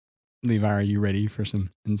Levi, are you ready for some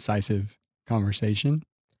incisive conversation?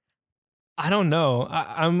 I don't know.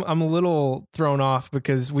 I'm a little thrown off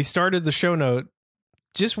because we started the show note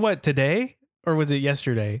just today, or was it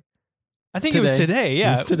yesterday? I think it was today.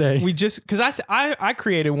 Yeah, It was today. We just because I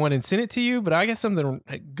created one and sent it to you, but I guess something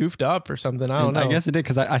goofed up or something. I don't know. I guess it did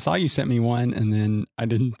because I saw you sent me one and then I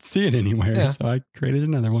didn't see it anywhere, Yeah. so I created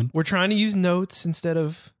another one. We're trying to use notes instead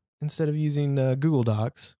of using Google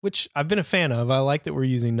Docs, which I've been a fan of. I like that we're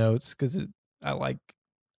using notes because I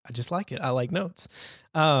just like it. I like notes.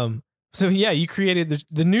 So yeah, you created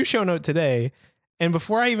the new show note today, and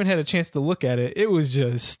before I even had a chance to look at it, it was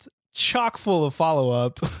just chock full of follow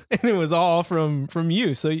up, and it was all from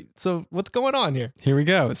you. So what's going on here? Here we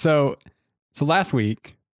go. So last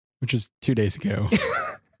week, which was 2 days ago.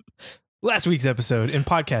 Last week's episode in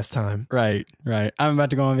podcast time. Right. I'm about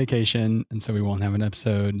to go on vacation, and so we won't have an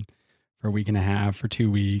episode for a week and a half, for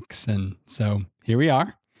 2 weeks. And so here we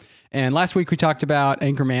are. And last week we talked about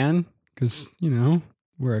Anchorman because,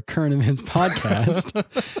 we're a current events podcast.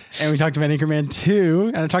 And we talked about Anchorman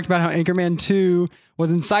 2. And I talked about how Anchorman 2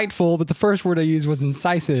 was insightful, but the first word I used was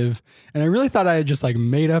incisive. And I really thought I had just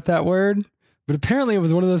made up that word. But apparently it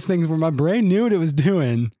was one of those things where my brain knew what it was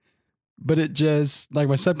doing. But it just,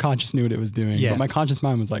 my subconscious knew what it was doing. Yeah. But my conscious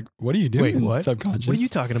mind was like, what are you doing, Wait, what? subconscious? What are you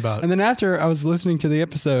talking about? And then after I was listening to the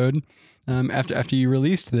episode, after you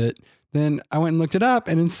released it, then I went and looked it up.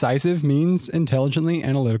 And incisive means intelligently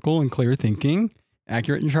analytical and clear thinking,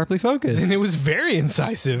 accurate and sharply focused. And it was very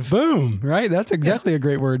incisive. Boom, right? That's exactly a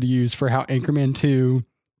great word to use for how Anchorman 2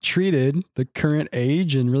 treated the current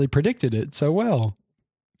age and really predicted it so well.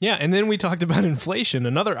 Yeah, and then we talked about inflation,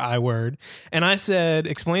 another I word. And I said,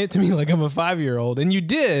 explain it to me like I'm a 5-year-old. And you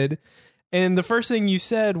did. And the first thing you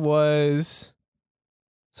said was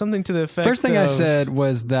something to the effect First thing I said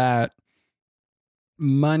was that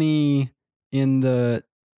money in the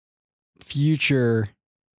future...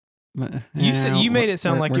 You made it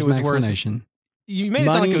sound like it was worth... You made it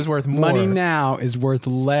sound like it was worth more. Money now is worth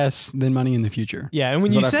less than money in the future. Yeah, and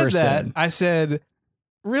when you said that, I said...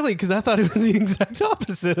 Really? Because I thought it was the exact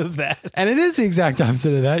opposite of that. And it is the exact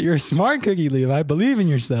opposite of that. You're a smart cookie, Levi. Believe in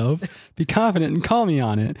yourself. Be confident and call me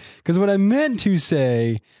on it. Because what I meant to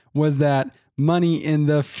say was that money in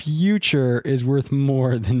the future is worth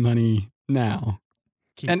more than money now.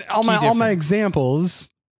 All my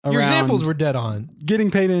examples around your examples were dead on.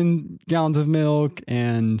 Getting paid in gallons of milk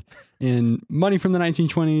and in money from the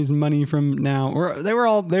 1920s and money from now, they were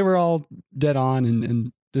all dead on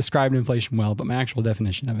and described inflation well, but my actual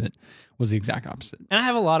definition of it was the exact opposite. And I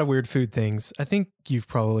have a lot of weird food things. I think you've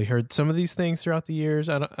probably heard some of these things throughout the years.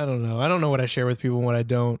 I don't know. I don't know what I share with people and what I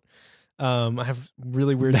don't. I have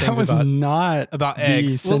really weird things about That was not about the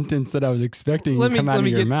eggs. sentence that I was expecting to come out of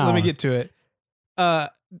your mouth. Let me get to it.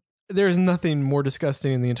 There's nothing more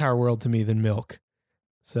disgusting in the entire world to me than milk.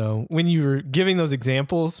 So when you were giving those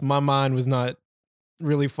examples, my mind was not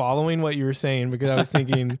really following what you were saying because I was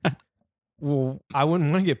thinking... Well, I wouldn't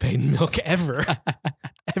want to get paid in milk ever.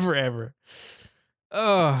 ever.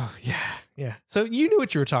 Oh, yeah. So you knew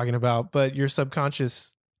what you were talking about, but your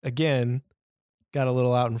subconscious, again, got a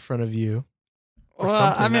little out in front of you.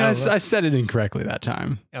 Well, I mean, I said it incorrectly that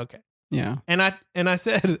time. Okay. Yeah. And I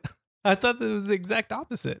said, I thought that was the exact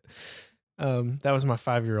opposite. That was my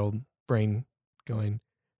 5-year-old brain going,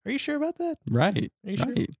 are you sure about that? Right. Are you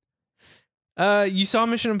sure? You saw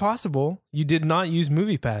Mission Impossible. You did not use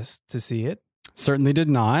MoviePass to see it. Certainly did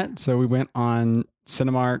not. So we went on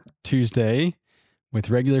Cinemark Tuesday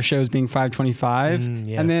with regular shows being $5.25.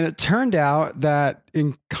 Yeah. And then it turned out that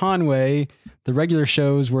in Conway, the regular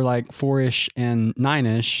shows were like 4-ish and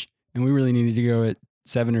 9-ish. And we really needed to go at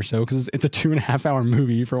 7 or so because it's a 2.5-hour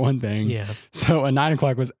movie for one thing. Yeah. So a 9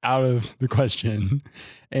 o'clock was out of the question.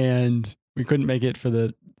 And we couldn't make it for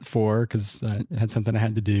the 4 because I had something I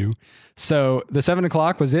had to do. So the 7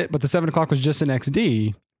 o'clock was it, but the 7 o'clock was just an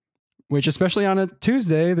XD, which especially on a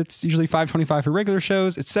Tuesday, that's usually $5.25 for regular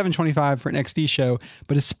shows. It's $7.25 for an XD show,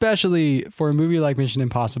 but especially for a movie like Mission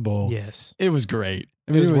Impossible. Yes. It was great.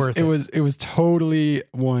 I mean, it was worth it. It was totally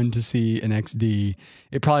one to see an XD.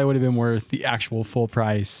 It probably would have been worth the actual full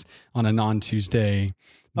price on a non-Tuesday.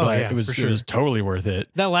 But it was totally worth it.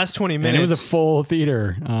 That last 20 minutes. And it was a full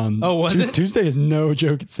theater. Was it? Tuesday is no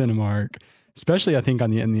joke at Cinemark, especially I think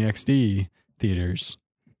in the XD theaters.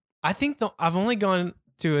 I think I've only gone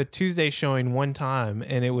to a Tuesday showing one time,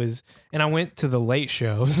 and I went to the late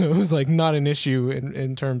show, so it was like not an issue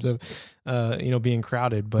in terms of being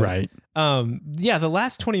crowded. But right. The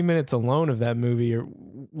last 20 minutes alone of that movie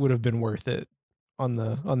would have been worth it on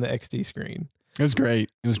the XD screen. It was great.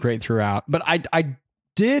 It was great throughout. But I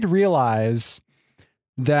did realize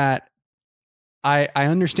that I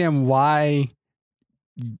understand why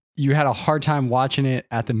you had a hard time watching it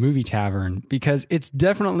at the movie tavern, because it's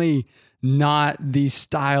definitely not the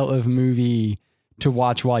style of movie to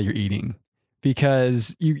watch while you're eating,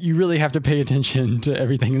 because you really have to pay attention to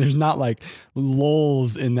everything. And there's not like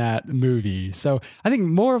lulls in that movie. So I think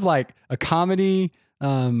more of like a comedy,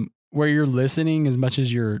 where you're listening as much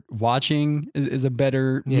as you're watching is a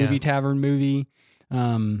better movie tavern movie.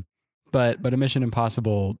 But a Mission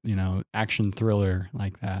Impossible, action thriller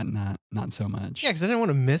like that, not so much. Yeah, because I didn't want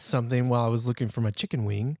to miss something while I was looking for my chicken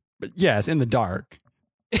wing. But yes, in the dark.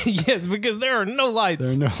 Yes, because there are no lights.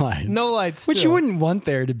 There are no lights. No lights. Which you wouldn't want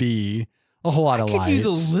there to be a whole lot of lights. I could use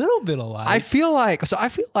a little bit of light. I feel like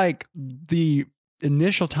the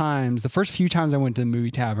initial times, the first few times I went to the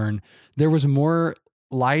movie tavern, there was more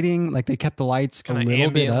lighting. Like they kept the lights Kinda a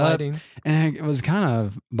little bit up, lighting. and it was kind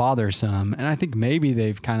of bothersome. And I think maybe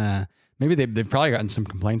they've probably gotten some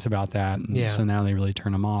complaints about that, and so now they really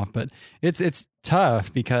turn them off. But it's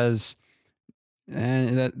tough because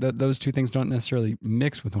those two things don't necessarily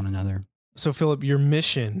mix with one another. So Philip, your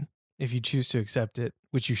mission, if you choose to accept it,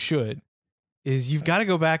 which you should, is you've got to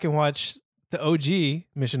go back and watch the OG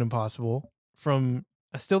Mission Impossible from.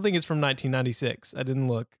 I still think it's from 1996. I didn't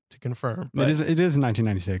look to confirm. But It is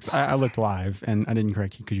 1996. I looked live and I didn't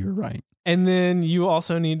correct you because you were right. And then you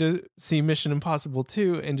also need to see Mission Impossible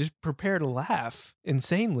 2 and just prepare to laugh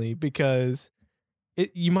insanely, because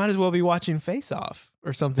you might as well be watching Face Off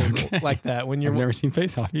or something like that when you're. I've never seen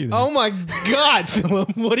Face Off either. Oh my God,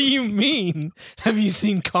 Philip! What do you mean? Have you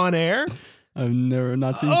seen Con Air? I've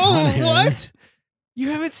not seen Con Air. What? You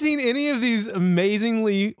haven't seen any of these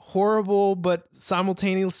amazingly horrible but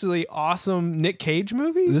simultaneously awesome Nick Cage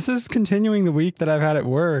movies? This is continuing the week that I've had at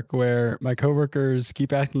work where my coworkers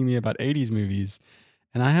keep asking me about 80s movies,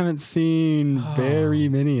 and I haven't seen very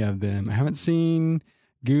many of them. I haven't seen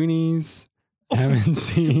Goonies. I haven't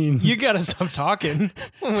seen... You gotta stop talking.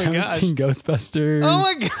 Oh my gosh. I haven't seen Ghostbusters. Oh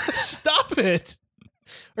my gosh, stop it.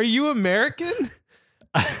 Are you American?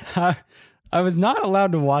 I was not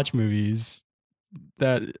allowed to watch movies.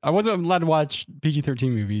 I wasn't allowed to watch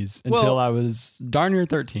PG-13 movies until I was darn near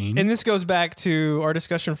 13. And this goes back to our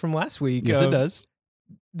discussion from last week. Yes, it does.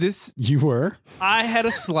 You were. I had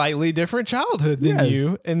a slightly different childhood than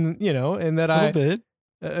you, and and that a little bit.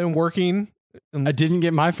 And working. I didn't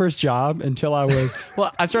get my first job until I was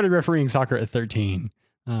I started refereeing soccer at 13.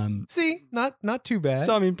 See, not too bad.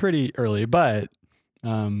 So I mean, pretty early, but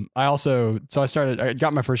I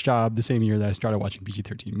got my first job the same year that I started watching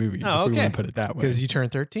PG-13 movies. Oh, if we want to put it that way, because you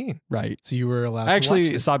turned 13, right? So you were allowed. I actually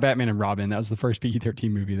to watch saw Batman and Robin. That was the first PG-13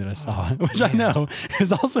 movie that I saw, which I know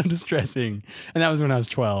is also distressing. And that was when I was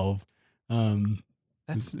 12.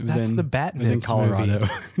 That's the Batman. It was in Colorado.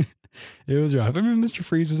 It was rough. I mean, Mr.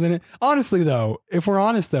 Freeze was in it. Honestly, though, if we're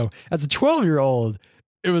honest, though, as a 12-year-old,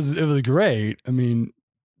 it was great. I mean,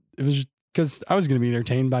 it was because I was going to be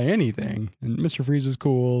entertained by anything, and Mr. Freeze was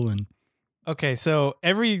cool. And okay, so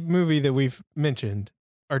every movie that we've mentioned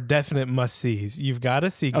are definite must-sees. You've got to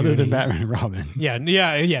see other Goonies. than Batman and Robin.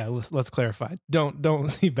 Yeah. Let's clarify. Don't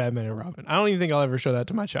see Batman and Robin. I don't even think I'll ever show that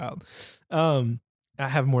to my child. I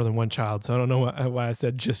have more than one child, so I don't know why I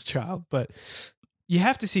said just child, but you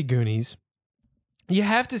have to see Goonies. You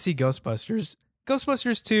have to see Ghostbusters.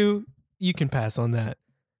 Ghostbusters 2, you can pass on that.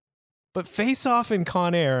 But Face Off and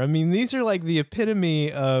Con Air, I mean, these are like the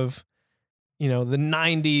epitome of, the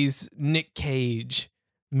 90s Nick Cage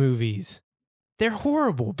movies. They're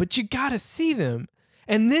horrible, but you got to see them.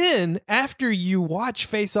 And then after you watch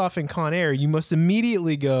Face Off and Con Air, you must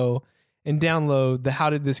immediately go and download the How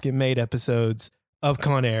Did This Get Made episodes of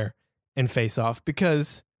Con Air and Face Off,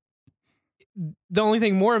 because the only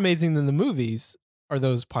thing more amazing than the movies are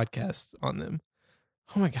those podcasts on them.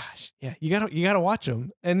 Oh my gosh. Yeah, you gotta watch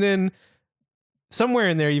them. And then somewhere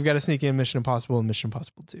in there, you've got to sneak in Mission Impossible and Mission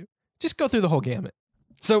Impossible 2. Just go through the whole gamut.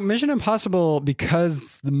 So Mission Impossible,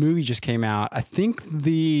 because the movie just came out, I think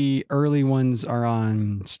the early ones are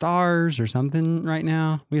on Stars or something right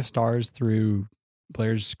now. We have Stars through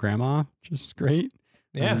Blair's grandma, which is great.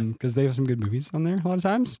 Yeah. Because they have some good movies on there a lot of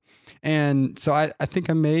times. And so I think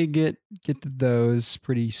I may get to those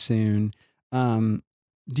pretty soon. Do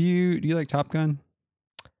you like Top Gun?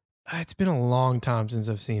 It's been a long time since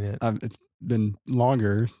I've seen it. It's been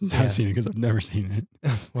longer since I've seen it because I've never seen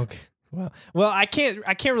it. Okay. Well, I can't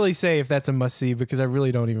really say if that's a must see because I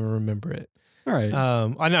really don't even remember it. All right.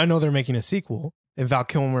 I know they're making a sequel, and Val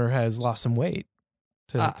Kilmer has lost some weight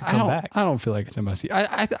to come back. I don't feel like it's a must see.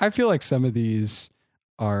 I feel like some of these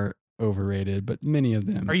are overrated, but many of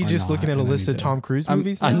them are you just looking at a list of Tom Cruise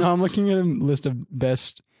movies now? I know I'm looking at a list of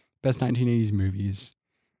best 1980s movies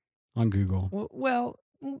on Google. Well,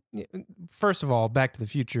 First of all, Back to the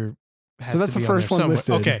Future has So that's to be the first on one there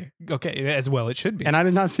somewhere. listed. Okay, as well it should be. And I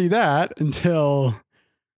did not see that until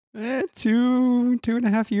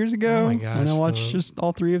 2.5 years ago. Oh my when gosh, I watched Philip. just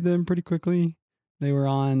all three of them pretty quickly. They were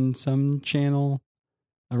on some channel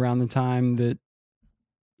around the time that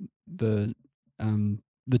the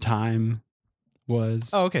time was.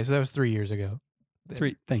 Oh, okay, so that was 3 years ago.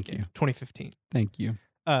 Three. Thank Okay, you. 2015. Thank you.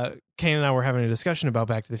 Kane and I were having a discussion about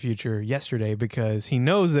Back to the Future yesterday because he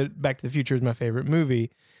knows that Back to the Future is my favorite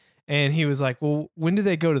movie. And he was like, well, when do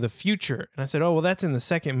they go to the future? And I said, oh, well, that's in the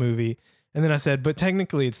second movie. And then I said, but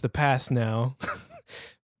technically it's the past now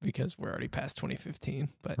because we're already past 2015.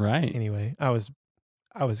 But Right. anyway, I was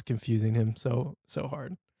confusing him so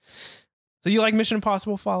hard. So you like Mission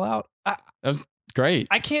Impossible Fallout? Great.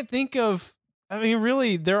 I can't think of. I mean,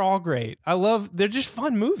 really, they're all great. They're just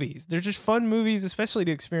fun movies. They're just fun movies, especially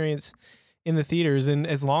to experience in the theaters. And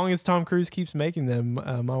as long as Tom Cruise keeps making them,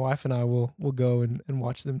 my wife and I will go and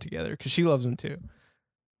watch them together because she loves them too.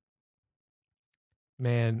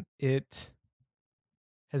 Man, it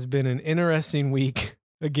has been an interesting week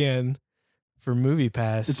again for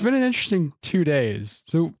MoviePass. It's been an interesting 2 days.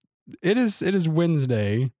 So it is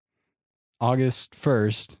Wednesday, August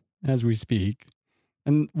 1st, as we speak.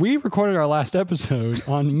 And we recorded our last episode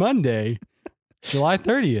on Monday, July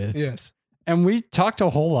 30th. Yes. And we talked a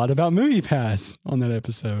whole lot about MoviePass on that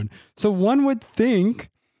episode. So one would think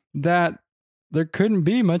that there couldn't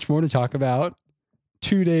be much more to talk about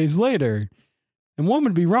 2 days later. And one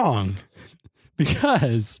would be wrong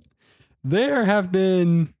because there have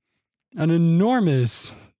been an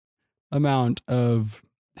enormous amount of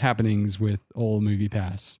happenings with old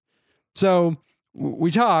MoviePass. So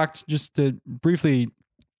we talked, just to briefly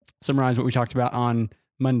summarize what we talked about on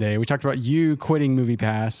Monday. We talked about you quitting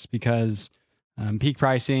MoviePass because peak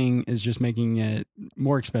pricing is just making it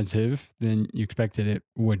more expensive than you expected it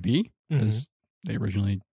would be, because they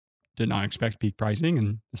originally did not expect peak pricing,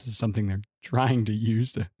 and this is something they're trying to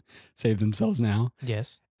use to save themselves now.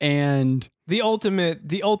 Yes. And the ultimate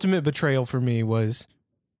betrayal for me was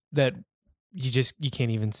that you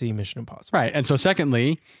can't even see Mission Impossible. Right. And so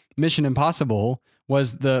secondly, Mission Impossible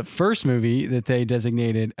was the first movie that they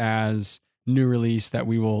designated as new release that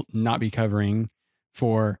we will not be covering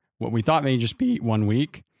for what we thought may just be 1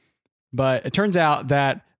 week. But it turns out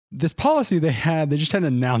that this policy they just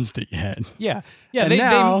hadn't announced it yet. Yeah.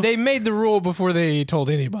 And They made the rule before they told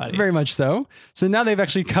anybody. Very much so. So now they've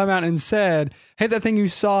actually come out and said, hey, that thing you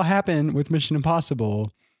saw happen with Mission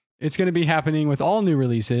Impossible, it's going to be happening with all new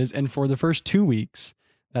releases and for the first 2 weeks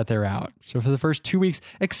that they're out. So for the first 2 weeks,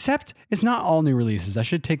 except it's not all new releases. I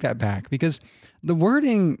should take that back because the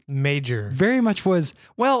wording major very much was,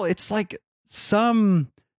 well, it's like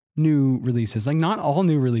some new releases, like not all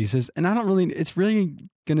new releases. And it's really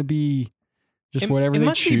going to be just whatever they choose. It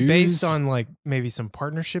must be based on like maybe some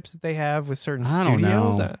partnerships that they have with certain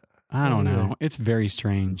studios. I don't know. It's very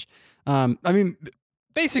strange. I mean,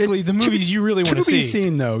 basically the movies you really want to see.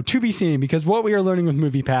 To be seen, because what we are learning with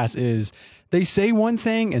MoviePass is they say one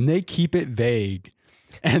thing and they keep it vague.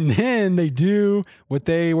 And then they do what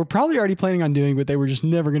they were probably already planning on doing, but they were just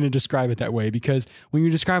never going to describe it that way, because when you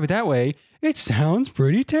describe it that way, it sounds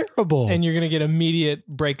pretty terrible. And you're going to get immediate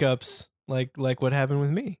breakups like what happened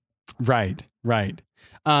with me. Right.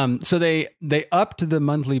 So they upped the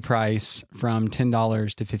monthly price from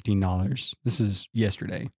 $10 to $15. This is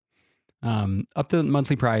yesterday. Up the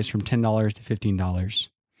monthly price from $10 to $15.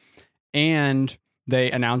 And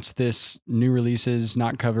they announced this new releases,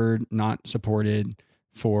 not covered, not supported,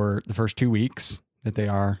 for the first 2 weeks that they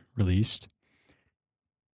are released.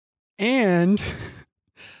 And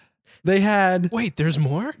there's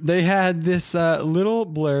more? They had this little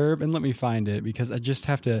blurb, and let me find it because I just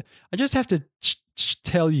have to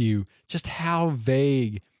tell you just how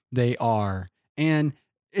vague they are. And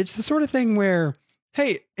it's the sort of thing where,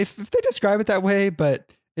 hey, if they describe it that way,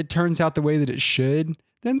 but it turns out the way that it should,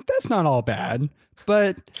 then that's not all bad.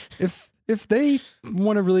 But if they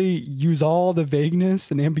want to really use all the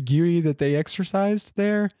vagueness and ambiguity that they exercised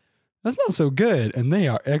there, that's not so good. And they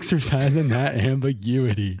are exercising that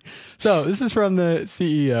ambiguity. So this is from the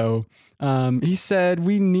CEO. He said,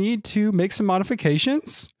 we need to make some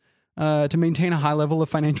modifications to maintain a high level of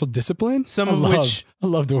financial discipline. I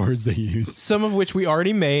love the words they use. Some of which we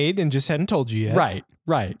already made and just hadn't told you yet.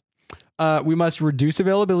 Right. We must reduce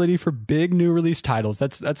availability for big new release titles.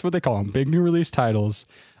 That's what they call them, big new release titles,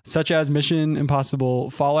 such as Mission Impossible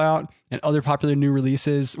Fallout and other popular new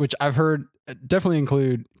releases, which I've heard definitely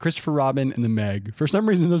include Christopher Robin and the Meg. For some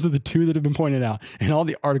reason, those are the two that have been pointed out in all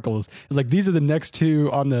the articles. It's like these are the next two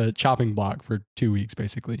on the chopping block for 2 weeks,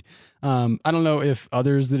 basically. I don't know if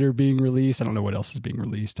others that are being released. I don't know what else is being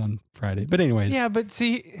released on Friday. But anyways, Yeah, but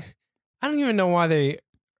see, I don't even know why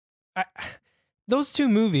those two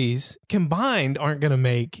movies combined aren't going to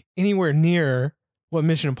make anywhere near what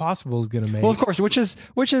Mission Impossible is going to make. well, of course, which is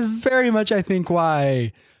very much, I think,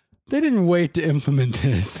 why they didn't wait to implement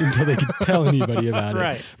this until they could tell anybody about it.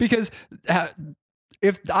 Right. Because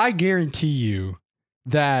if I guarantee you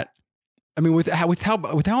that, I mean, with how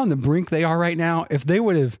on the brink they are right now, if they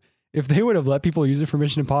would have let people use it for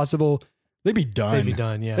Mission Impossible, they'd be done. They'd be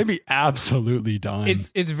done, yeah. They'd be absolutely done.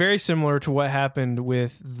 It's very similar to what happened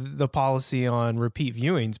with the policy on repeat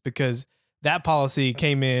viewings, because that policy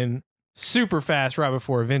came in super fast right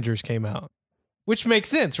before Avengers came out, which makes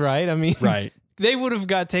sense, right? I mean, right. They would have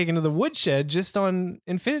got taken to the woodshed just on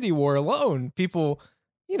Infinity War alone. People,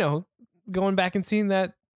 going back and seeing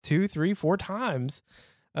that 2, 3, 4 times.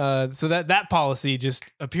 So that policy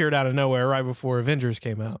just appeared out of nowhere right before Avengers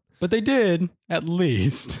came out. But they did, at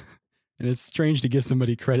least. And it's strange to give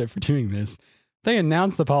somebody credit for doing this. They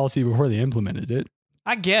announced the policy before they implemented it.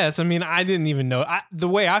 I guess. I mean, I didn't even know. The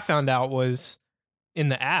way I found out was in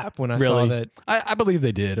the app when I saw that. I believe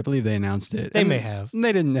they did. I believe they announced it. They may have.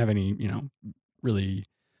 They didn't have any, really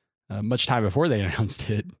much time before they announced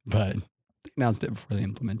it, but they announced it before they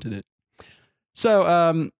implemented it.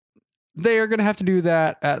 So they are going to have to do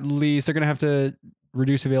that at least. They're going to have to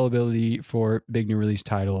reduce availability for big new release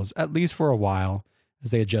titles, at least for a while, as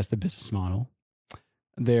they adjust the business model.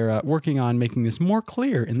 They're working on making this more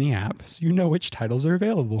clear in the app so you know which titles are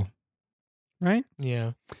available. Right?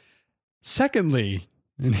 Yeah. Secondly,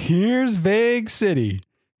 and here's Vague City.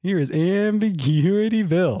 Here is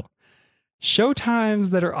Ambiguityville. Showtimes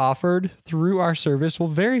that are offered through our service will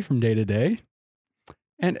vary from day to day,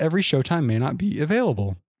 and every showtime may not be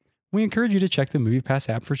available. We encourage you to check the MoviePass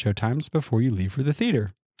app for showtimes before you leave for the theater.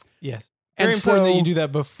 Yes. Very important that you do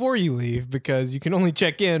that before you leave, because you can only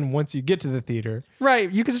check in once you get to the theater. Right.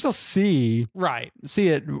 You can still see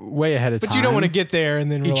it way ahead of time. But you don't want to get there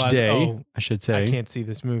and then realize, each day, I should say, I can't see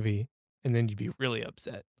this movie. And then you'd be really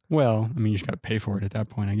upset. Well, I mean, you just got to pay for it at that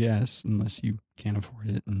point, I guess, unless you can't afford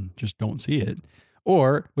it and just don't see it.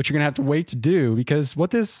 Or what you're going to have to wait to do, because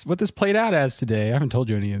what this played out as today, I haven't told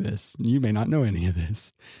you any of this. You may not know any of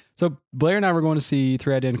this. So Blair and I were going to see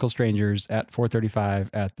 3 Identical Strangers at 4:35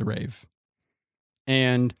 at the Rave.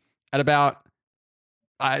 And at about,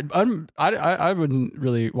 I wasn't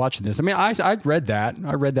really watching this. I mean, I read that.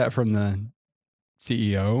 I read that from the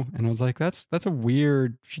CEO, and I was like, that's a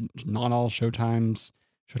weird, not all showtimes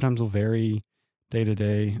will vary day to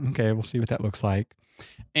day. Okay, we'll see what that looks like.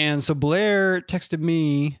 And so Blair texted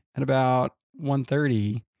me at about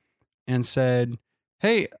 1:30 and said,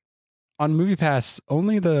 hey, on MoviePass,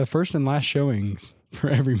 only the first and last showings for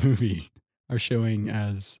every movie are showing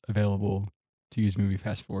as available to use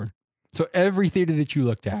MoviePass for. So every theater that you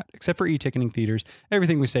looked at, except for e-ticketing theaters,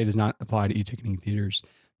 everything we say does not apply to e-ticketing theaters.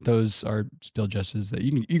 Those are still just as that.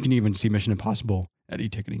 You can even see Mission Impossible at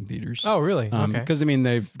e-ticketing theaters. Oh, really? Okay. Because I mean,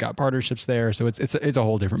 they've got partnerships there, so it's a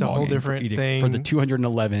whole different. It's a whole different thing for the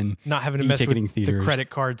 211 not having to mess with theaters the credit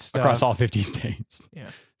card stuff across all 50 states. Yeah.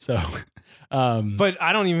 So, but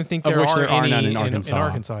I don't even think of there which are there are any none in Arkansas. In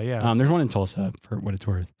Arkansas, yeah. There's one in Tulsa for what it's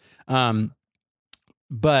worth.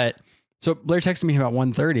 But so Blair texted me about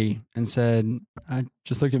 1:30 and said, I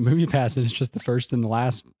just looked at MoviePass and it's just the first and the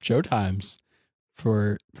last showtimes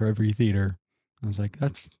for every theater. I was like,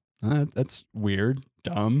 that's weird,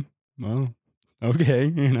 dumb. Well,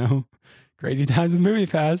 okay, crazy times with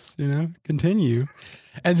MoviePass, continue.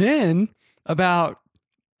 And then about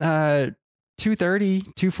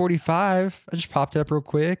 2:30, 2:45, I just popped it up real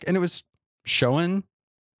quick and it was showing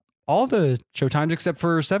all the showtimes except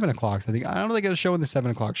for 7 o'clock. I don't think it was showing the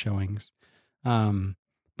 7 o'clock showings. But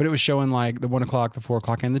it was showing like the 1 o'clock, the 4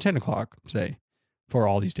 o'clock, and the 10 o'clock, say, for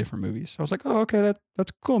all these different movies. So I was like, oh, okay,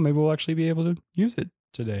 that's cool. Maybe we'll actually be able to use it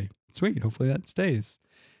today. Sweet. Hopefully that stays.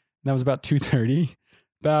 And that was about 2:30.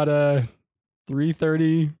 About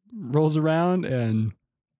 3:30 rolls around and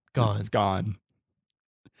it's gone.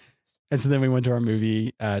 And so then we went to our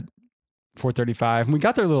movie at 4:35 and we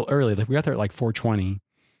got there a little early. Like we got there at like 4:20.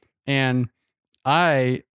 And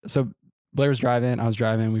so Blair was driving, I was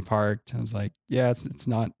driving, we parked. I was like, yeah, it's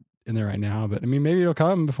not in there right now, but I mean, maybe it'll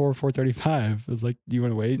come before 4:35. I was like, do you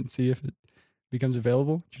want to wait and see if it becomes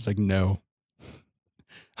available? She was like, no.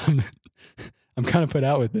 I'm kind of put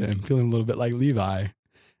out with it. I'm feeling a little bit like Levi,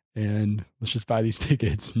 and let's just buy these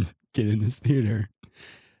tickets and get in this theater.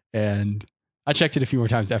 And I checked it a few more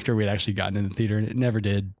times after we had actually gotten in the theater, and it never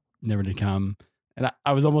did never did come. And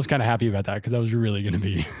I was almost kind of happy about that because I was really going to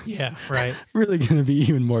be Yeah, right. really going to be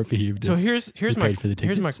even more peeved. So if here's we my paid for the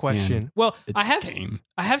here's my tickets question. and Well, it I have came.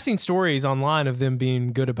 seen stories online of them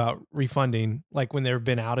being good about refunding, like when there have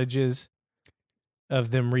been outages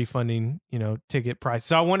of them refunding, ticket price.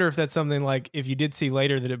 So I wonder if that's something like if you did see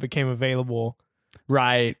later that it became available.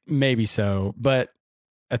 Right, maybe so. But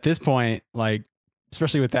at this point, like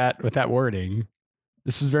especially with that wording,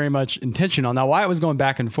 this is very much intentional. Now, why it was going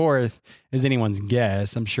back and forth is anyone's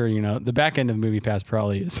guess. I'm sure the back end of MoviePass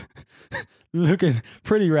probably is looking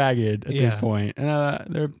pretty ragged at this Yeah. point,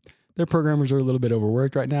 and their programmers are a little bit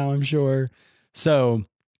overworked right now, I'm sure. So,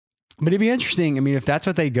 but it'd be interesting. I mean, if that's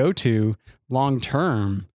what they go to long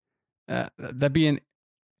term, that'd be an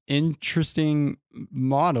interesting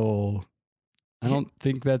model. I don't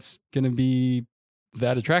think that's going to be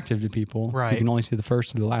that attractive to people. If Right. you can only see the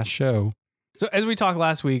first or the last show. So as we talked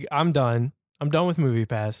last week, I'm done. I'm done with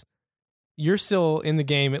MoviePass. You're still in the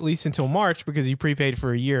game at least until March because you prepaid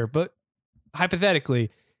for a year. But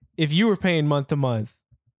hypothetically, if you were paying month to month,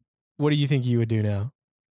 what do you think you would do now?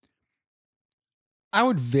 I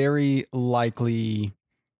would very likely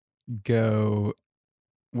go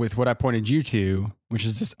with what I pointed you to, which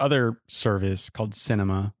is this other service called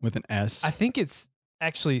Cinema with an S. I think it's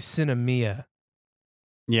actually Cinemia.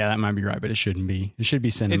 Yeah, that might be right, but it shouldn't be. It should be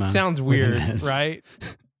Cinema. It sounds with an weird, S. right?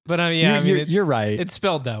 But yeah, you're right. It's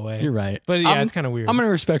spelled that way. You're right. But yeah, it's kind of weird. I'm going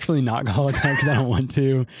to respectfully not call it that because I don't want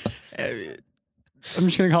to. I'm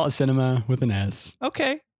just going to call it Cinema with an S.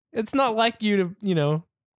 Okay. It's not like you to,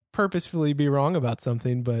 purposefully be wrong about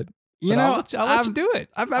something, but I'll let you do it.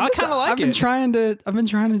 I kind of like it. I've been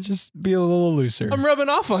trying to just be a little looser. I'm rubbing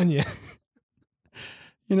off on you.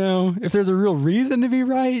 If there's a real reason to be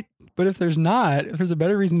right, but if there's not, if there's a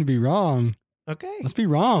better reason to be wrong, okay, let's be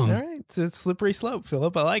wrong. All right, it's a slippery slope,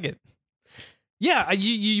 Philip. I like it. Yeah,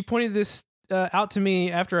 you pointed this out to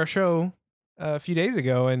me after our show a few days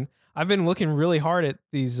ago, and I've been looking really hard at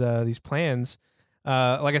these plans.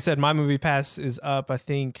 Like I said, my MoviePass is up, I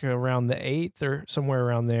think, around the 8th or somewhere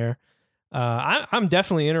around there. I'm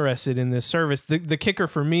definitely interested in this service. The kicker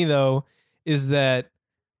for me, though, is that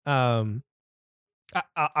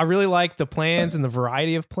I really like the plans and the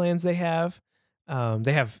variety of plans they have.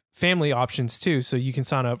 They have family options, too, so you can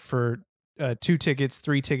sign up for 2 tickets,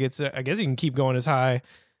 3 tickets. I guess you can keep going as high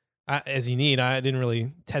as you need. I didn't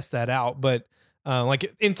really test that out, but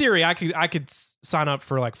like in theory, I could sign up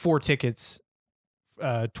for like 4 tickets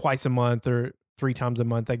twice a month or 3 times a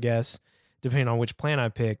month, I guess, depending on which plan I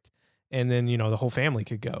picked. And then, the whole family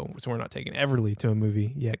could go. So we're not taking Everly to a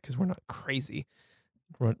movie yet because we're not crazy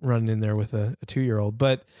running in there with a 2-year-old.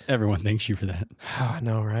 But everyone thanks you for that. I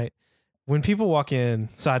know, right? When people walk in,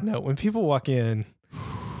 side note, when people walk in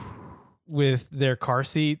with their car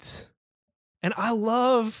seats, and I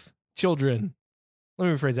love children. Let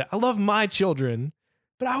me rephrase that. I love my children,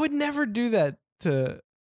 but I would never do that to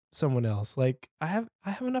someone else. Like I have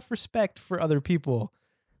enough respect for other people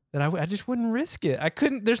that I just wouldn't risk it. I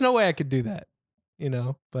couldn't. There's no way I could do that,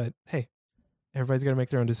 But hey, everybody's got to make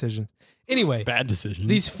their own decisions. Anyway, bad decision.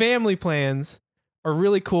 These family plans are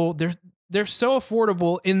really cool. They're so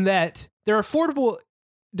affordable in that they're affordable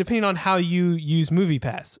depending on how you use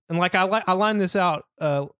MoviePass. And like I lined this out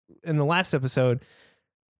in the last episode.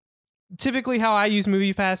 Typically, how I use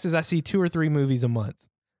MoviePass is I see 2 or 3 movies a month.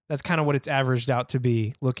 That's kind of what it's averaged out to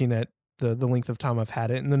be, looking at the length of time I've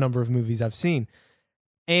had it and the number of movies I've seen.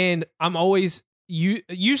 And I'm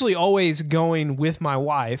usually always going with my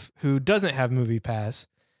wife, who doesn't have MoviePass.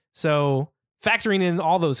 So factoring in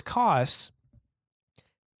all those costs,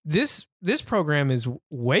 this program is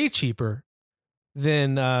way cheaper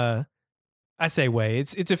than I say way.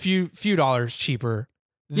 It's a few dollars cheaper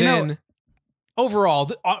than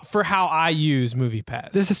overall for how I use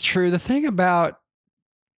MoviePass. This is true. The thing about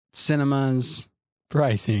Cinema's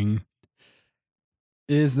pricing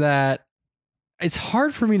is that it's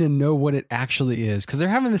hard for me to know what it actually is because they're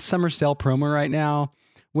having this summer sale promo right now,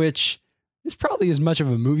 which is probably as much of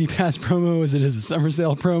a MoviePass promo as it is a summer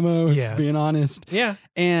sale promo, Yeah. being honest. Yeah.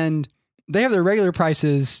 And they have their regular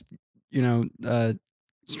prices,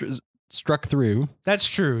 struck through. That's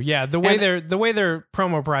true. Yeah. The way their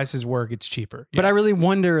promo prices work, it's cheaper. But I really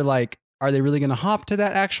wonder, like, are they really going to hop to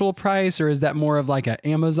that actual price, or is that more of like an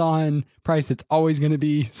Amazon price that's always going to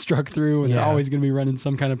be struck through and they're always going to be running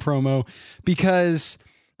some kind of promo? Because,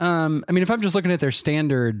 if I'm just looking at their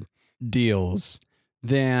standard deals,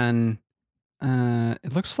 then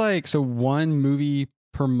it looks like, so 1 movie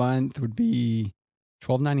per month would be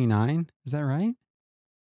 $12.99. Is that right?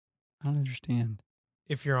 I don't understand.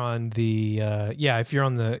 If you're on the if you're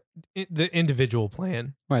on the individual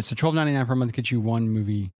plan. Right, so $12.99 per month gets you 1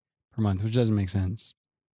 movie per month, which doesn't make sense.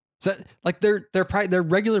 So like their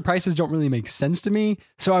regular prices don't really make sense to me.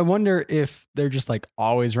 So I wonder if they're just like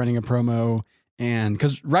always running a promo. And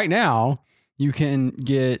because right now you can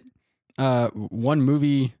get one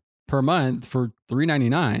movie per month for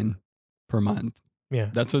 $3.99 per month. Yeah.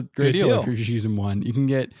 That's a great deal if you're just using one. You can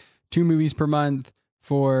get 2 movies per month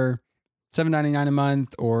for $7.99 a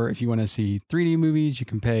month, or if you want to see 3D movies, you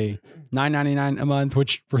can pay $9.99 a month,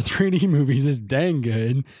 which for 3D movies is dang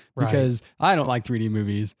good because I don't like 3D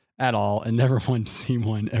movies at all and never want to see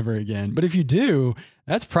one ever again. But if you do,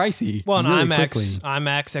 that's pricey. Well, and really IMAX, quickly.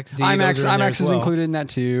 IMAX XD, IMAX is included in that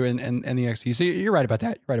too, and the XD. So you're right about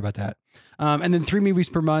that. You're right about that. And then 3 movies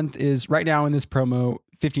per month is right now in this promo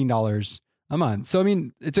 $15 a month. So I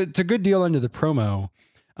mean, it's a good deal under the promo.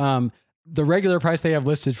 The regular price they have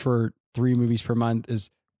listed for 3 movies per month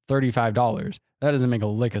is $35. That doesn't make a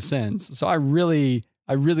lick of sense. So I really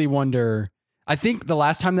wonder. I think the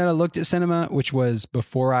last time that I looked at cinema, which was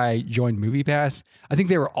before I joined MoviePass, I think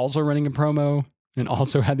they were also running a promo and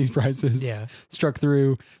also had these prices struck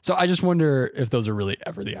through. So I just wonder if those are really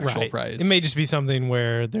ever the actual price. It may just be something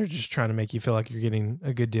where they're just trying to make you feel like you're getting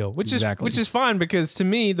a good deal, which is fine, because to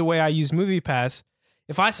me, the way I use MoviePass,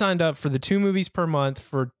 if I signed up for the 2 movies per month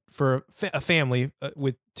for a family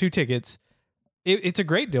with 2 tickets, it's a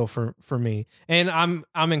great deal for me. And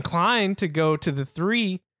I'm inclined to go to the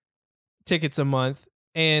 3 tickets a month.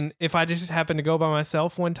 And if I just happen to go by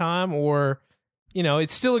myself one time, or, you know,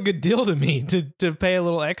 it's still a good deal to me to pay a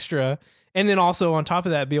little extra. And then also on top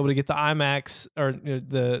of that, be able to get the IMAX or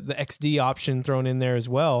the XD option thrown in there as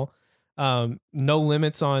well. No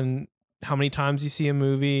limits on how many times you see a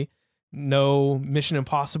movie. No Mission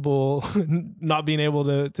Impossible not being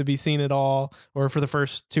able to be seen at all, or for the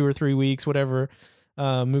first 2 or 3 weeks, whatever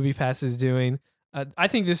MoviePass is doing. I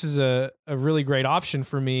think this is a really great option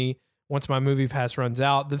for me once my MoviePass runs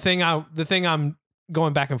out. The thing I'm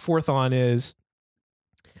going back and forth on is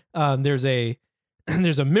there's a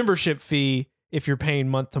membership fee if you're paying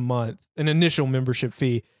month to month, an initial membership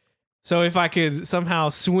fee. So if I could somehow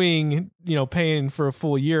swing, paying for a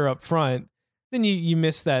full year up front, then you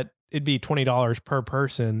miss that. It'd be $20 per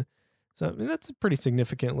person. So I mean, that's a pretty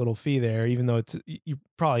significant little fee there, even though you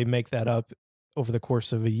probably make that up over the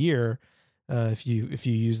course of a year if you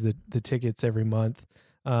use the tickets every month.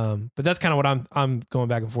 But that's kind of what I'm going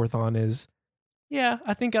back and forth on is, yeah,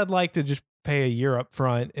 I think I'd like to just pay a year up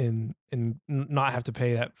front and not have to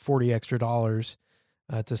pay that $40 extra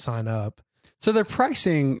to sign up. So they're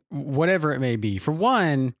pricing whatever it may be. For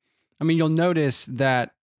one, I mean, you'll notice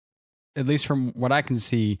that, at least from what I can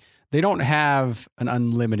see, they don't have an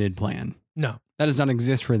unlimited plan. No. That does not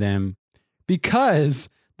exist for them because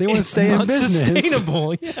they want to stay in business.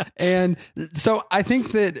 Sustainable, yeah. And so I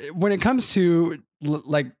think that when it comes to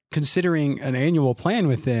like considering an annual plan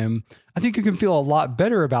with them, I think you can feel a lot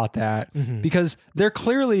better about that because they're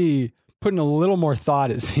clearly putting a little more thought,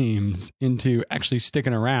 it seems, into actually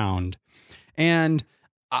sticking around. And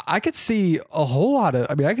I could see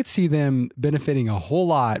I could see them benefiting a whole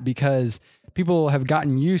lot because people have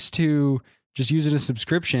gotten used to just using a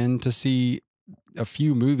subscription to see a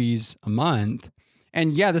few movies a month.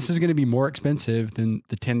 And yeah, this is going to be more expensive than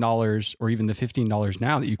the $10 or even the $15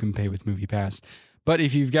 now that you can pay with MoviePass. But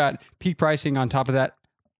if you've got peak pricing on top of that,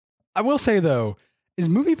 I will say though, is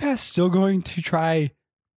MoviePass still going to try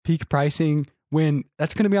peak pricing when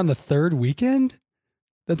that's going to be on the 3rd weekend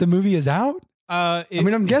that the movie is out?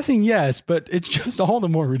 I'm guessing yes, but it's just all the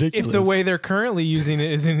more ridiculous. If the way they're currently using it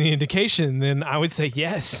is any indication, then I would say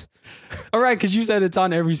yes. All right, because you said it's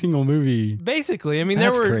on every single movie. Basically, I mean,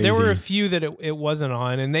 there were a few that it wasn't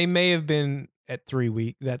on, and they may have been at 3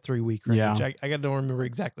 week range. Yeah. I got to remember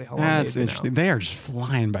exactly how long. That's interesting. They are just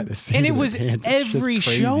flying by the seat. And it was every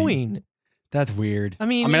showing. That's weird. I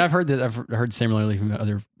mean, I've heard similarly from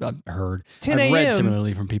I've read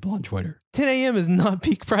similarly from people on Twitter. 10 a.m. is not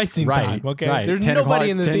peak pricing time. Okay. Right. There's nobody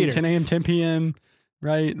in the theater. 10 a.m., 10 p.m.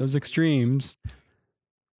 Right. Those extremes.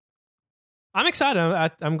 I'm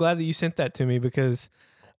excited. I'm glad that you sent that to me because,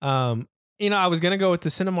 I was going to go with the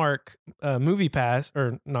Cinemark Movie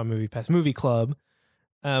Club.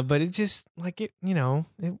 But it just it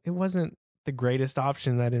wasn't the greatest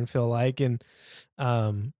option. I didn't feel like, and,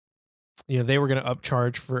 they were going to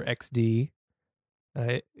upcharge for XD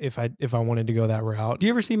if I wanted to go that route. Do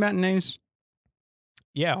you ever see matinees?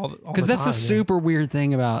 Yeah, because that's a super weird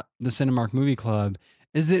thing about the Cinemark Movie Club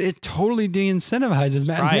is that it totally de-incentivizes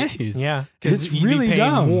matinees. Right. Yeah, because it's really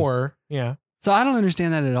dumb. More. Yeah, so I don't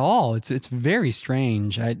understand that at all. It's very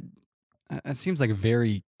strange. It seems like a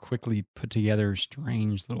very quickly put together,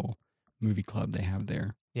 strange little movie club they have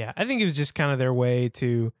there. Yeah, I think it was just kind of their way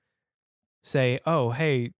to say, oh,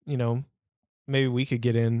 hey, maybe we could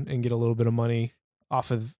get in and get a little bit of money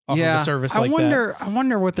off of a service like that. I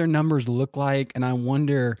wonder what their numbers look like, and I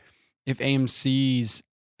wonder if AMC's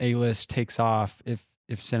A-list takes off, if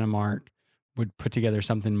Cinemark would put together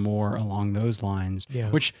something more along those lines, Yeah.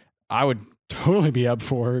 which I would totally be up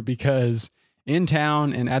for, because in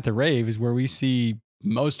town and at the rave is where we see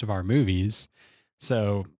most of our movies.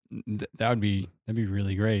 So that'd be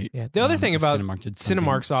really great. Yeah. The other thing about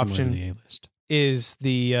Cinemark's option the A-list is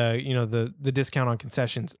the the discount on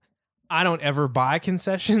concessions. I don't ever buy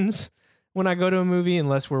concessions when I go to a movie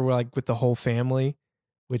unless we're like with the whole family,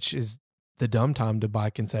 which is the dumb time to buy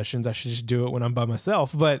concessions. I should just do it when I'm by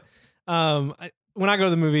myself. But when I go to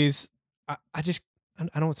the movies, I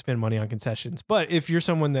don't spend money on concessions. But if you're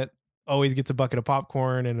someone that always gets a bucket of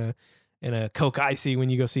popcorn and a Coke Icy when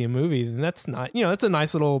you go see a movie, then that's not, that's a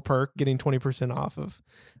nice little perk, getting 20% off of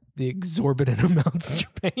the exorbitant amounts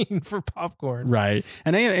you're paying for popcorn. Right.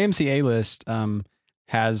 And AMC A-list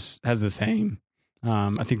has the same.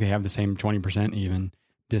 I think they have the same 20% even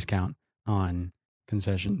discount on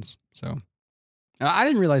concessions. So, and I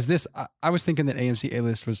didn't realize this. I was thinking that AMC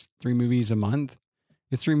A-list was 3 movies a month.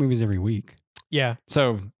 It's 3 movies every week. Yeah.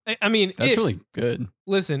 So I mean, that's really good.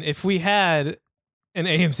 Listen, if we had an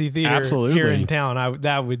AMC theater here in town,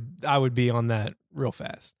 I would be on that real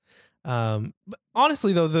fast. But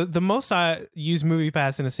honestly though, the most I used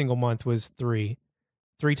MoviePass in a single month was 3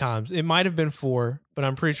 times. It might have been 4, but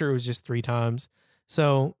I'm pretty sure it was just 3 times.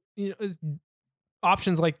 So,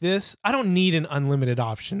 options like this, I don't need an unlimited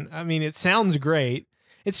option. I mean, it sounds great.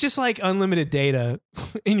 It's just like unlimited data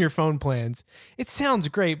in your phone plans. It sounds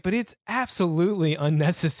great, but it's absolutely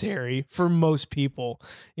unnecessary for most people.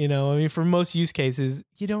 I mean, for most use cases,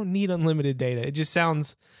 you don't need unlimited data. It just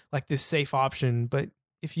sounds like this safe option, but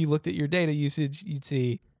if you looked at your data usage, you'd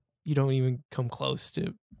see you don't even come close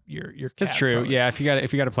to your That's true. Product. Yeah, if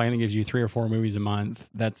you got a plan that gives you 3 or 4 movies a month,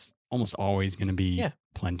 that's almost always going to be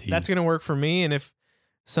plenty. That's going to work for me. And if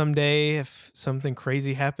someday, if something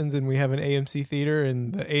crazy happens and we have an AMC theater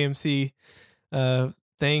and the AMC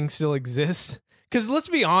thing still exists, because let's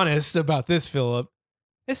be honest about this, Philip.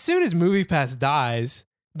 As soon as MoviePass dies,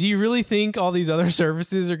 do you really think all these other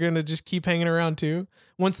services are going to just keep hanging around too?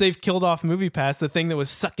 Once they've killed off MoviePass, the thing that was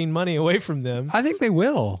sucking money away from them. I think they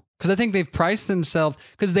will, because I think they've priced themselves,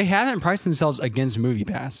 because they haven't priced themselves against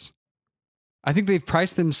MoviePass. I think they've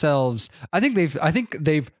priced themselves. I think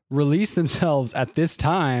they've released themselves at this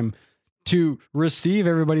time to receive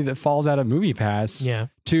everybody that falls out of MoviePass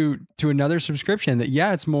to another subscription that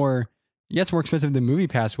it's more expensive than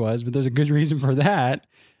MoviePass was, but there's a good reason for that.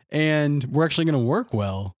 And we're actually going to work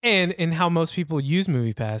well. And in how most people use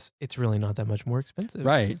MoviePass, it's really not that much more expensive.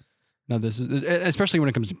 Right. No, this is especially when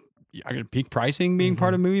it comes to peak pricing being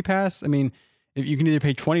part of MoviePass. I mean, if you can either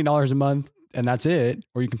pay $20 a month and that's it,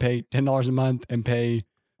 or you can pay $10 a month and pay,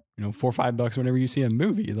 $4 or $5 whenever you see a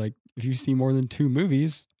movie. Like if you see more than 2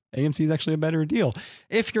 movies, AMC is actually a better deal.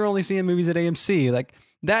 If you're only seeing movies at AMC, like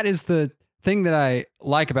that is the thing that I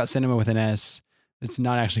like about cinema with an S. It's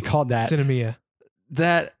not actually called that. Cinemia.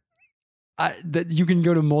 That you can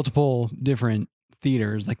go to multiple different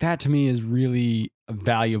theaters. Like that to me is really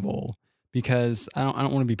valuable, because I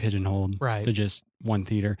don't want to be pigeonholed to just one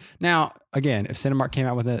theater. Now, again, if Cinemark came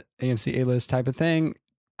out with an AMC A-list type of thing,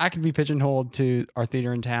 I could be pigeonholed to our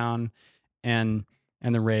theater in town and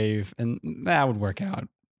the rave, and that would work out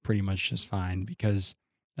pretty much just fine, because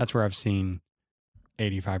that's where I've seen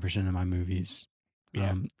 85% of my movies.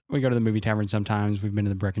 Yeah. We go to the movie tavern sometimes. We've been to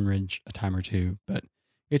the Breckenridge a time or two, but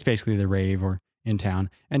it's basically the rave or in town.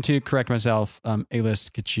 And to correct myself,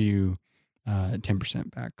 A-list gets you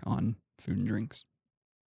 10% back on food and drinks.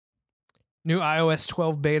 New iOS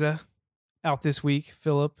 12 beta out this week,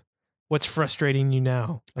 Philip. What's frustrating you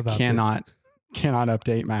now about cannot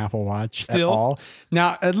update my Apple Watch at all.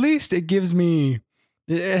 Now, at least it gives me,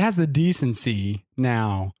 it has the decency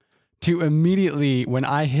now to immediately, when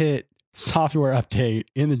I hit software update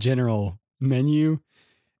in the general menu,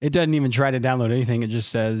 it doesn't even try to download anything. It just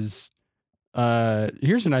says,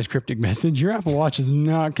 here's a nice cryptic message. Your Apple Watch is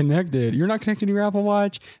not connected. You're not connected to your Apple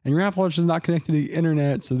Watch, and your Apple Watch is not connected to the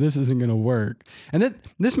internet, so this isn't going to work. And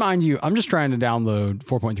this, mind you, I'm just trying to download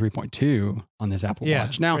 4.3.2 on this Apple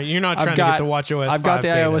Watch. Now, you're not trying to get the WatchOS 5 I've got the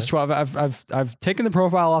beta. iOS 12. I've taken the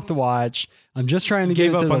profile off the watch. I'm just trying to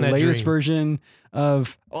get it to the latest version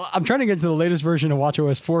of. Well, I'm trying to get to the latest version of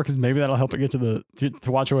WatchOS 4, because maybe that'll help it get to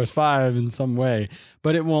WatchOS 5 in some way.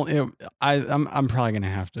 But it won't. I'm probably going to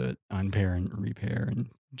have to unpair and repair and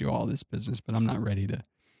do all this business. But I'm not ready to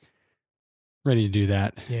do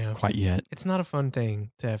that quite yet. It's not a fun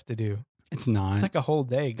thing to have to do. It's not. It's like a whole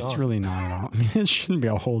day gone. It's really not at all. I mean, it shouldn't be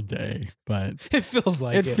a whole day, but it feels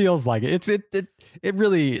like it feels like it. It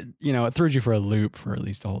really, it throws you for a loop for at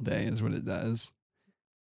least a whole day is what it does.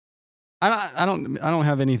 I don't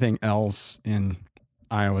have anything else in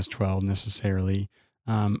iOS 12 necessarily.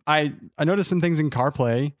 I noticed some things in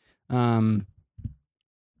CarPlay.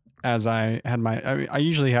 As I had I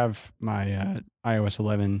usually have my iOS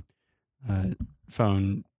 11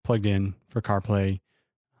 phone plugged in for CarPlay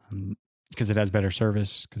because it has better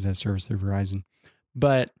service because it has service through Verizon.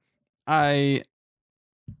 But I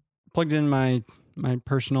plugged in my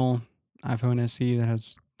personal iPhone SE that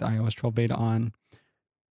has the iOS 12 beta on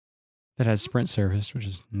that has Sprint service, which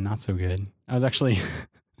is not so good. I was actually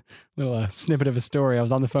little snippet of a story. I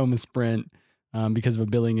was on the phone with Sprint because of a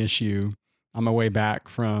billing issue on my way back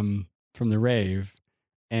from the rave,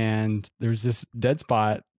 and there's this dead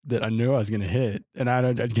spot that I knew I was going to hit, and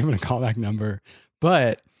I'd given a callback number,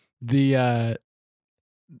 but I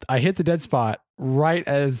hit the dead spot right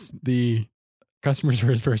as the customer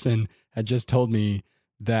service person had just told me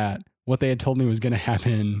that what they had told me was going to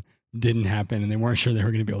happen didn't happen, and they weren't sure they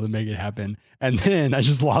were going to be able to make it happen. And then I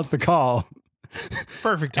just lost the call.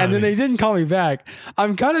 Perfect timing. And then they didn't call me back.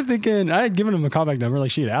 I'm kind of thinking I had given them a callback number,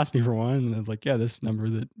 like she had asked me for one, and I was like, "Yeah, this number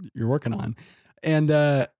that you're working on." And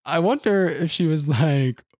I wonder if she was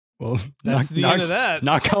like, "Well, that's the end of that.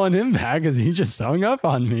 Not calling him back because he just hung up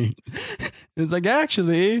on me." It's like,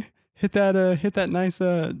 actually, hit that nice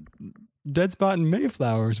dead spot in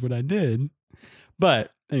Mayflower is what I did.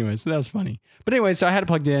 But anyway, so that was funny. But anyway, so I had it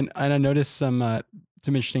plugged in, and I noticed some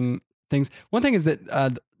interesting things. One thing is that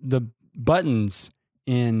the buttons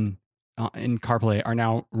in CarPlay are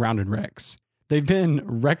now rounded rects. They've been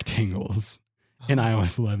rectangles in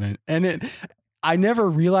iOS 11, and I never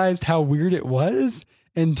realized how weird it was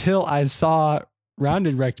until I saw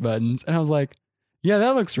rounded rect buttons, and I was like, "Yeah,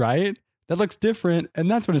 that looks right. That looks different,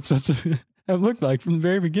 and that's what it's supposed to have looked like from the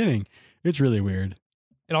very beginning." It's really weird.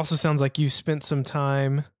 It also sounds like you spent some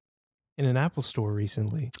time in an Apple store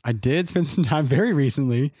recently. I did spend some time very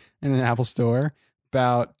recently in an Apple store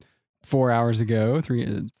about 4 hours ago,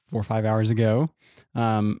 4 or 5 hours ago.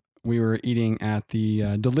 We were eating at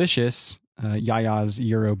the delicious Yaya's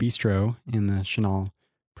Euro Bistro in the Chenal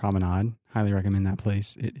Promenade. Highly recommend that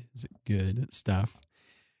place. It is good stuff.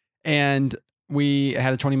 And we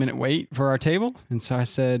had a 20-minute wait for our table. And so I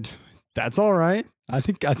said, "That's all right. I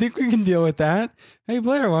think we can deal with that. Hey,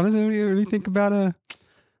 Blair, what do you think about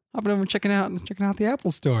hopping over and checking out the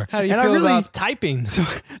Apple store?" How do you feel about typing? So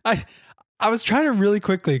I was trying to really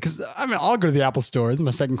quickly, because I'll go to the Apple store. This is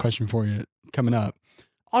my second question for you coming up.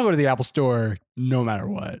 I'll go to the Apple store no matter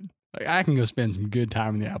what. Like, I can go spend some good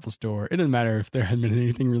time in the Apple store. It doesn't matter if there hadn't been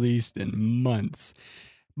anything released in months.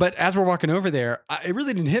 But as we're walking over there, it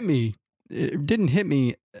really didn't hit me. It didn't hit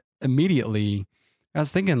me immediately. I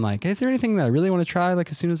was thinking, like, hey, is there anything that I really want to try? Like,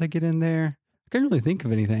 as soon as I get in there, I couldn't really think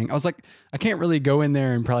of anything. I was like, I can't really go in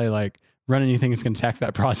there and probably like run anything that's going to tax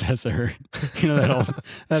that processor.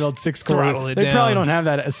 that old 6-core. They probably don't have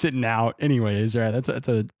that sitting out anyways, right? That's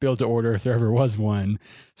a build to order if there ever was one.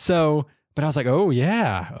 So, but I was like, oh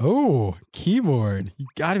yeah, keyboard. You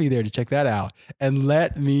got to be there to check that out. And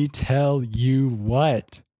let me tell you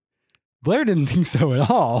what, Blair didn't think so at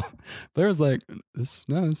all. Blair was like, is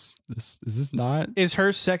this not? Is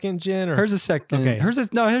hers second gen or hers is second? Okay. Hers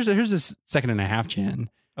is second and a half gen.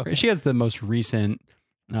 Okay. She has the most recent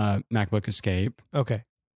MacBook Escape. Okay.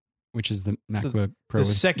 Which is the MacBook Pro. The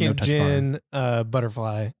second gen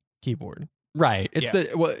butterfly keyboard. Right. It's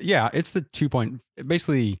it's the 2 point.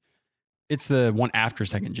 Basically, it's the one after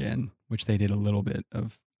second gen, which they did a little bit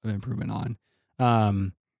of improvement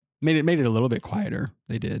on. Made it a little bit quieter.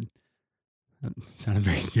 They did. That sounded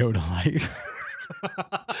very Yoda-like.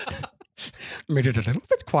 Made it a little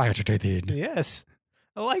bit quieter, they did. Yes.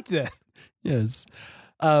 I like that. Yes.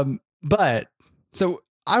 But so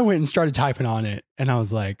I went and started typing on it, and I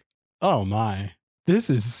was like, oh my, this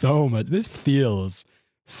feels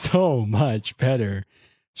so much better.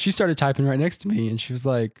 She started typing right next to me, and she was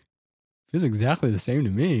like, feels exactly the same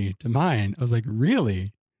to mine. I was like,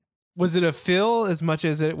 really? Was it a feel as much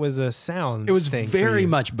as it was a sound? It was very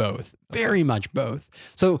much both. Very much both.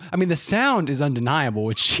 So, I mean, the sound is undeniable,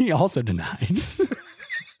 which she also denied.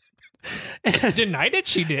 Denied it?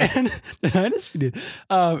 She did. Denied it? She did.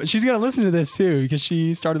 She's going to listen to this too, because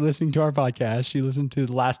she started listening to our podcast. She listened to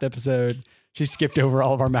the last episode. She skipped over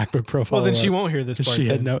all of our MacBook Pro. Well, then she won't hear this part. She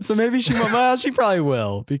had no. So maybe she won't. Well, she probably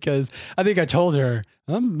will, because I think I told her,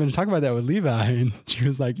 I'm going to talk about that with Levi. And she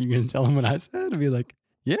was like, you going to tell him what I said? I'd be like,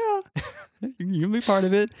 yeah, you'll be part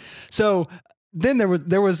of it. So then there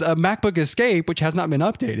was a MacBook Escape, which has not been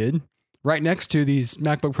updated, right next to these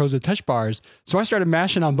MacBook Pros with touch bars. So I started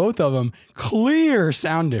mashing on both of them. Clear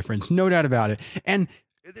sound difference, no doubt about it. And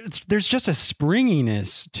there's just a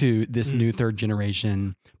springiness to this new third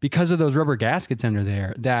generation because of those rubber gaskets under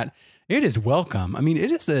there that it is welcome. I mean,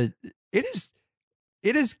 it is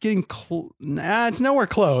getting it's nowhere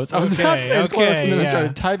close. I was about to say it's close, and then I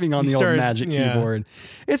started typing on the old Magic Keyboard.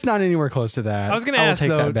 It's not anywhere close to that. I was going to ask, take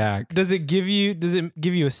though, that back. Does it give you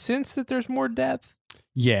a sense that there's more depth?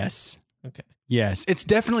 Yes. Okay. Yes, it's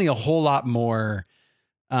definitely a whole lot more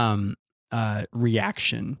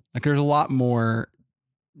reaction. Like there's a lot more.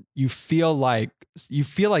 You feel like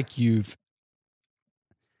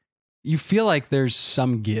there's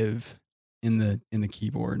some give in the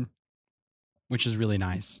keyboard, which is really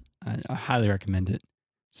nice. I highly recommend it.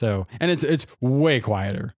 So, and it's way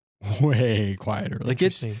quieter. Like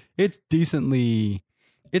it's decently,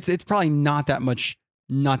 it's probably not that much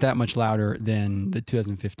louder than the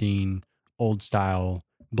 2015 old style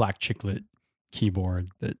black chiclet keyboard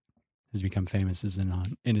that has become famous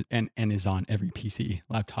and is on every PC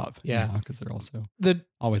laptop. Yeah, because they're also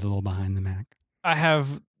always a little behind the Mac. I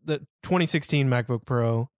have the 2016 MacBook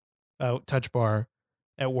Pro Touch Bar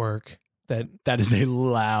at work. That is a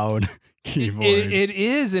loud keyboard. It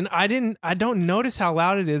is, and I don't notice how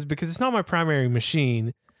loud it is because it's not my primary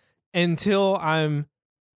machine until I'm,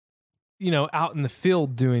 out in the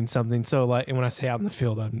field doing something. So like, and when I say out in the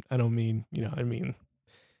field, I don't mean, I mean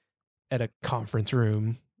at a conference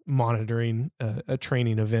room monitoring a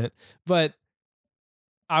training event. But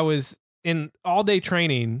I was in all day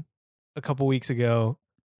training a couple weeks ago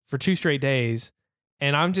for 2 straight days,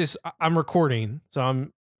 and I'm recording. So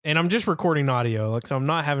I'm just recording audio. Like, so I'm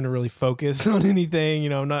not having to really focus on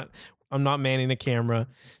anything. I'm not manning a camera.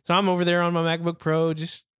 So I'm over there on my MacBook Pro,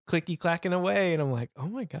 just clicky clacking away. And I'm like, oh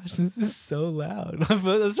my gosh, this is so loud.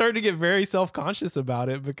 I'm starting to get very self-conscious about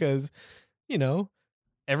it because,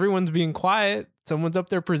 everyone's being quiet. Someone's up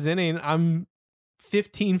there presenting. I'm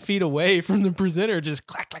 15 feet away from the presenter, just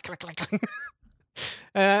clack, clack, clack, clack, clack.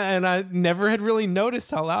 And I never had really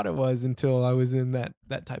noticed how loud it was until I was in that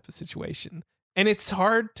type of situation. And it's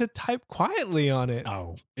hard to type quietly on it.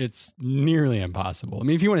 Oh, it's nearly impossible. I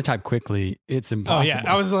mean, if you want to type quickly, it's impossible. Oh,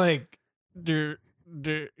 yeah. I was like, it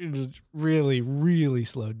was really, really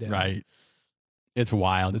slowed down. Right. It's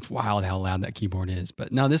wild. It's wild how loud that keyboard is.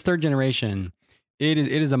 But no, this third generation, it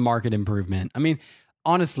is a market improvement. I mean,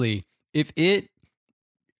 honestly, if it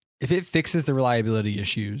fixes the reliability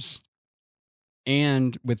issues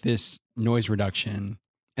and with this noise reduction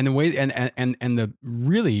and the way and the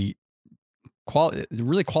really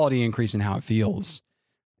quality increase in how it feels,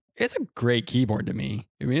 it's a great keyboard to me.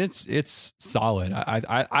 I mean, it's solid.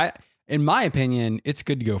 I in my opinion, it's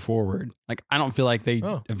good to go forward. Like, I don't feel like they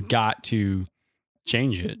have got to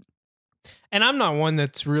change it. And I'm not one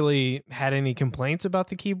that's really had any complaints about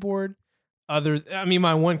the keyboard.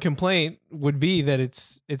 My one complaint would be that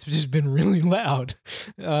it's just been really loud.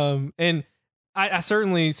 And I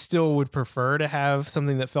certainly still would prefer to have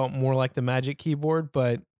something that felt more like the Magic Keyboard,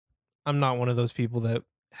 but I'm not one of those people that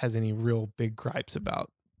has any real big gripes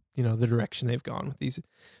about, the direction they've gone with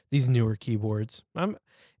these newer keyboards. I'm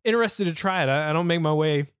interested to try it. I don't make my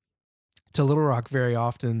way to Little Rock very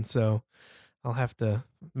often, so I'll have to,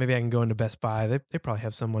 maybe I can go into Best Buy. They probably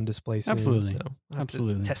have some on display soon. Absolutely. So I'll have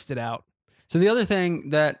to test it out. So the other thing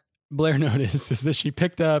that Blair noticed is that she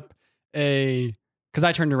picked up because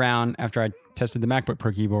I turned around after I tested the MacBook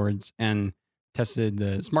Pro keyboards and tested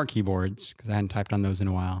the smart keyboards because I hadn't typed on those in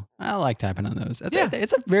a while. I like typing on those.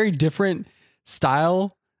 It's a very different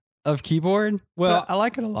style of keyboard. Well, I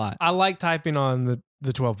like it a lot. I like typing on the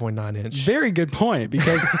 12.9 inch. Very good point,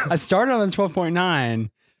 because I started on the 12.9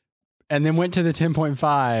 and then went to the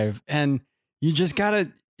 10.5, and you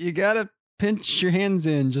gotta pinch your hands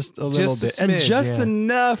in just a little bit, and just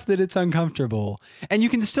enough that it's uncomfortable. And you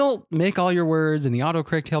can still make all your words, and the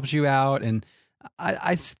autocorrect helps you out. And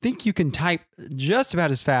I think you can type just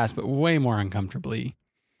about as fast, but way more uncomfortably.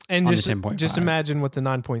 And just imagine what the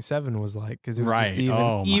 9.7 was like, because it was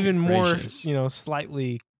just even more,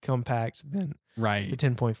 slightly compact than the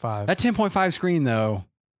 10.5. That 10.5 screen, though,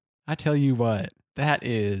 I tell you what, that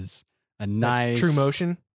is a nice True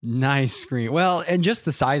Motion. Nice screen. Well, and just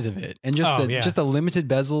the size of it, and just the limited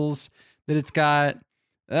bezels that it's got,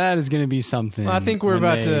 that is going to be something. Well, I think we're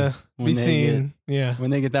about to be seeing, when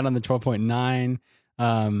they get that on the 12.9.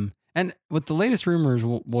 And with the latest rumors,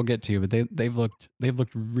 we'll get to, but they've looked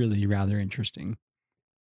really rather interesting.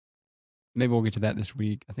 Maybe we'll get to that this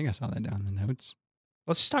week. I think I saw that down in the notes.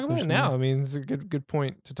 Let's just talk about it now. I mean, it's a good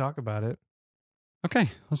point to talk about it.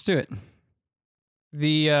 Okay, let's do it.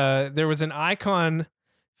 There was an icon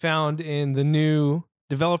found in the new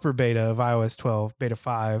developer beta of iOS 12, beta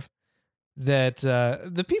 5, that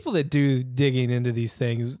the people that do digging into these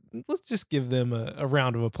things, let's just give them a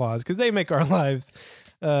round of applause because they make our lives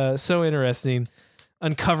so interesting,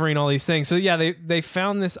 uncovering all these things. So yeah, they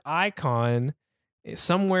found this icon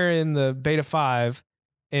somewhere in the beta 5,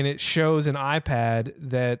 and it shows an iPad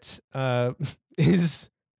that has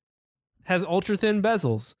ultra thin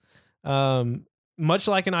bezels, much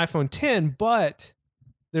like an iPhone 10, but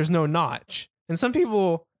there's no notch. And some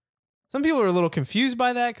people are a little confused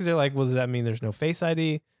by that because they're like, well, does that mean there's no Face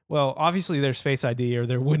ID? Well, obviously there's Face ID or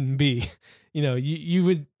there wouldn't be. You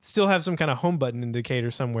would still have some kind of home button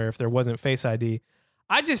indicator somewhere if there wasn't Face ID.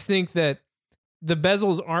 I just think that the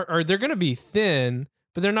bezels they're going to be thin,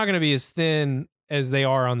 but they're not going to be as thin as they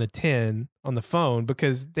are on the 10 on the phone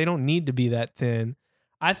because they don't need to be that thin.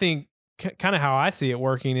 I think kind of how I see it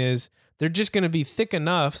working is they're just going to be thick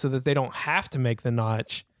enough so that they don't have to make the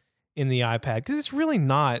notch in the iPad because it's really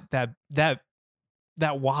not that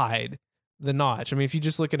wide, the notch. I mean, if you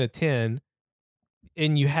just look at a 10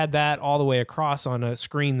 and you had that all the way across on a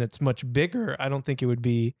screen that's much bigger, I don't think it would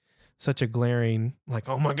be such a glaring, like,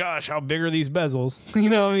 oh my gosh, how big are these bezels?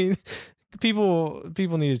 I mean, people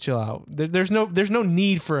need to chill out. There's no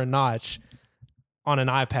need for a notch on an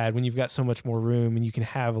iPad when you've got so much more room and you can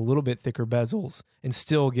have a little bit thicker bezels and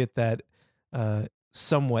still get that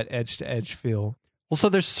somewhat edge to edge feel. Well, so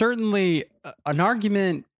there's certainly an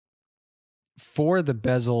argument for the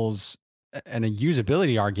bezels, and a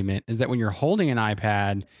usability argument is that when you're holding an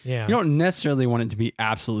iPad, you don't necessarily want it to be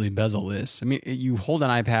absolutely bezel-less. I mean, you hold an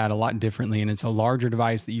iPad a lot differently, and it's a larger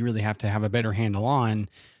device that you really have to have a better handle on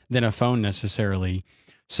than a phone necessarily.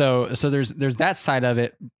 So there's that side of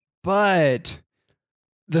it. But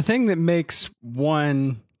the thing that makes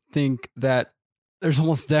one think that there's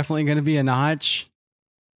almost definitely going to be a notch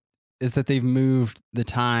is that they've moved the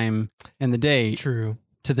time and the date to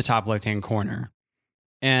the top left-hand corner.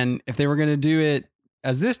 And if they were going to do it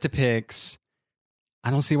as this depicts, I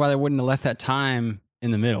don't see why they wouldn't have left that time in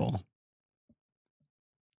the middle.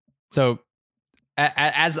 So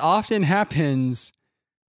as often happens,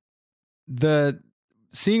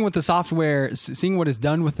 seeing what is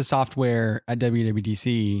done with the software at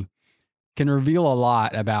WWDC can reveal a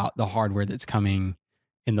lot about the hardware that's coming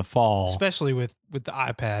in the fall, especially with the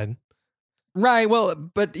iPad. Right. Well,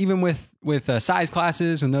 but even with size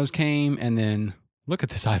classes, when those came, and then look at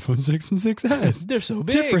this iPhone 6 and 6S. They're so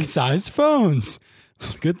big. Different sized phones.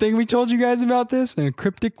 Good thing we told you guys about this in a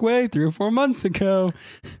cryptic way 3 or 4 months ago.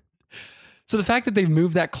 So the fact that they've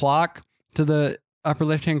moved that clock to the upper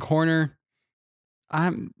left-hand corner,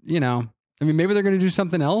 maybe they're going to do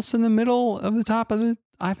something else in the middle of the top of the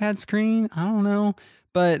iPad screen. I don't know.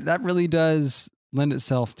 But that really does lend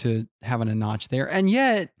itself to having a notch there. And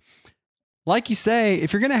yet, like you say,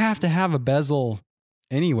 if you're going to have a bezel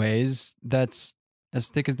anyways that's as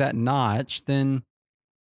thick as that notch, then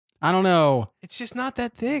I don't know. It's just not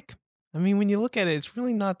that thick. I mean, when you look at it, it's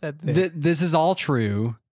really not that thick. This is all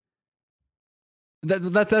true. That's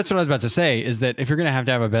what I was about to say, is that if you're going to have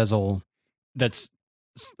a bezel that's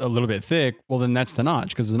a little bit thick, well, then that's the notch,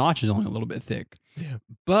 because the notch is only a little bit thick. Yeah.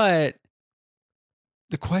 But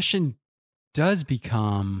the question does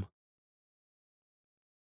become,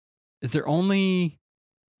 is there only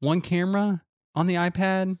one camera on the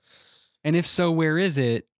iPad? And if so, where is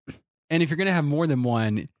it? And if you're going to have more than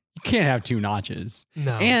one, you can't have 2 notches.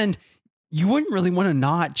 No. And you wouldn't really want a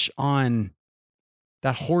notch on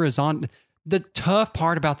that horizontal. The tough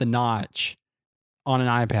part about the notch on an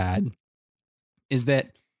iPad is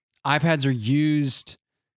that iPads are used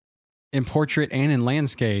in portrait and in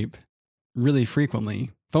landscape really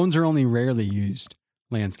frequently. Phones are only rarely used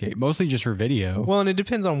landscape, mostly just for video. Well, and it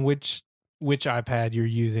depends on which iPad you're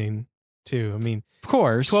using too. I mean, of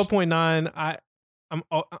course, 12.9, I'm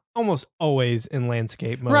almost always in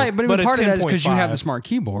landscape mode. Right, but part of that is because you have the smart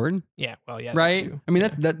keyboard. Yeah, well, yeah. Right? I mean,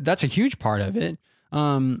 that's a huge part of it.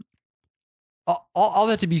 All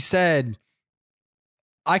that to be said,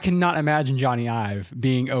 I cannot imagine Johnny Ive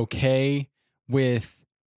being okay with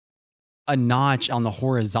a notch on the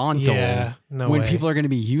horizontal when people are going to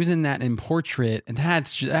be using that in portrait, and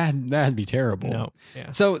that'd be terrible. No,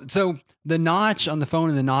 yeah. So the notch on the phone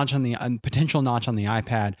and the notch on the potential notch on the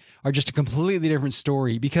iPad are just a completely different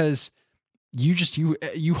story, because you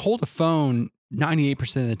hold a phone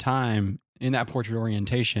 98% of the time in that portrait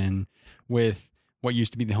orientation with what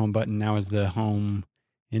used to be the home button, now is the home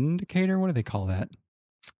indicator. What do they call that?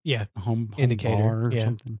 Yeah, home indicator bar or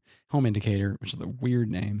something. Home indicator, which is a weird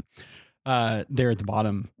name. There at the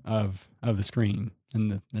bottom of the screen,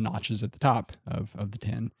 and the notches at the top of the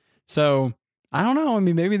 10. So I don't know. I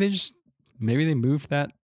mean, maybe they moved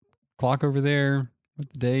that clock over there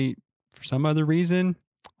with the date for some other reason,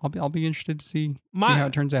 I'll be interested to see how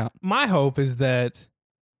it turns out. My hope is that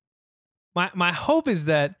my hope is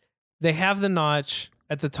that they have the notch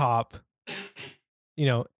at the top. You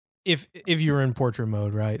know, if you're in portrait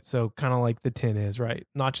mode, right? So kind of like the 10 is, right?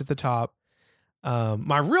 Notch at the top.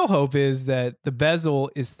 My real hope is that the bezel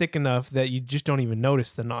is thick enough that you just don't even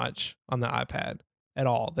notice the notch on the iPad at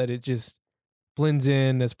all, that it just blends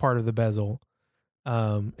in as part of the bezel.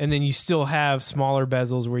 And then you still have smaller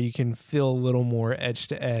bezels where you can feel a little more edge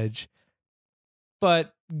to edge.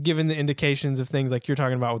 But given the indications of things like you're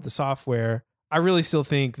talking about with the software, I really still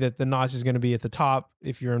think that the notch is going to be at the top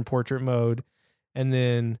if you're in portrait mode. And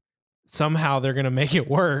then somehow they're going to make it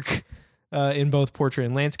work in both portrait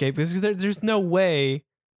and landscape, because there's no way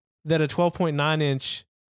that a 12.9 inch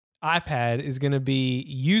iPad is going to be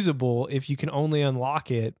usable if you can only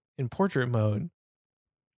unlock it in portrait mode.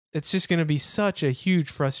 It's just going to be such a huge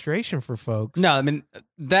frustration for folks. No, I mean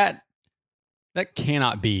that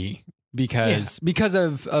cannot be because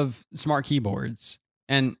of smart keyboards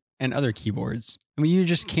and other keyboards. I mean, you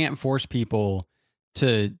just can't force people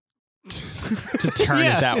to turn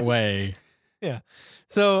it that way. Yeah.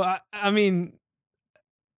 So I mean,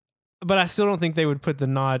 but I still don't think they would put the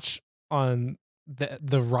notch on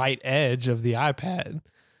the right edge of the iPad,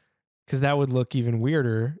 because that would look even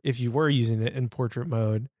weirder if you were using it in portrait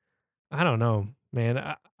mode. I don't know,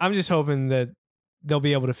 man. I'm just hoping that they'll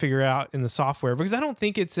be able to figure it out in the software, because I don't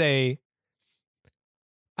think it's a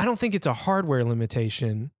hardware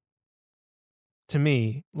limitation to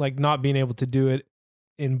me, like not being able to do it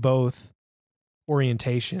in both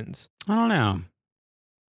orientations. I don't know.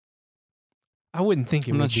 I wouldn't think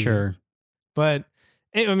it I'm would not sure. But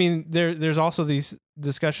I mean, there's also these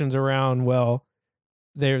discussions around, well,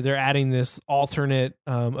 they're adding this alternate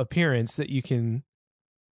appearance that you can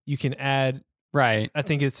add. Right. I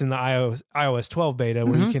think it's in the iOS 12 beta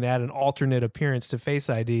where you can add an alternate appearance to Face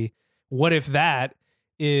ID. What if that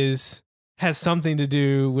has something to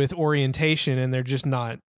do with orientation and they're just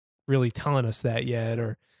not really telling us that yet?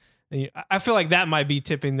 Or I feel like that might be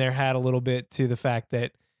tipping their hat a little bit to the fact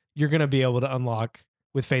that you're going to be able to unlock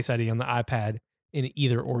with Face ID on the iPad in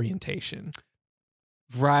either orientation.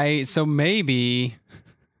 Right. So maybe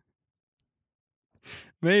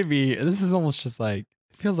this is almost just like,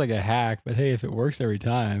 it feels like a hack, but hey, if it works every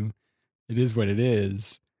time, it is what it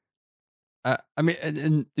is. I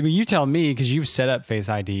mean, you tell me, because you've set up Face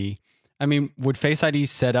ID. I mean, would Face ID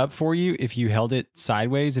set up for you if you held it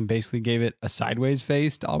sideways and basically gave it a sideways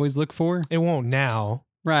face to always look for? It won't now.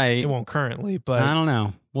 Right. It won't currently, but I don't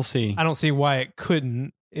know. We'll see. I don't see why it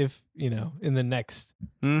couldn't if, in the next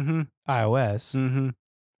iOS. Mm-hmm.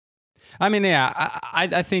 I mean, yeah,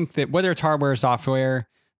 I think that whether it's hardware or software,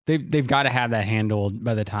 they've got to have that handled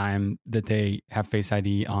by the time that they have Face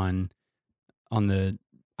ID on the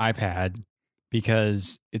iPad,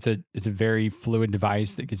 because it's a very fluid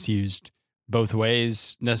device that gets used both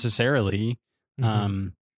ways necessarily.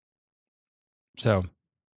 So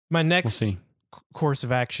my next course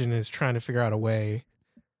of action is trying to figure out a way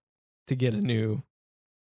to get a new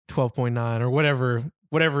 12.9 or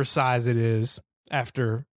whatever size it is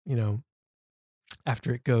after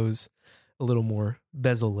it goes a little more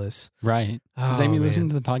bezel-less. Right. Does Amy listen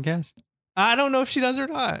to the podcast? I don't know if she does or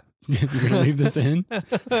not. You're going to leave this in?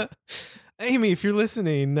 Amy, if you're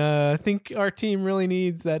listening, I think our team really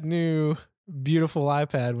needs that new beautiful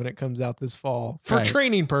iPad when it comes out this fall. For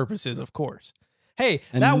training purposes, of course. Hey,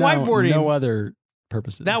 and that whiteboarding. No other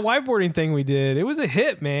purposes. That whiteboarding thing we did, it was a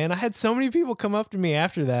hit, man. I had so many people come up to me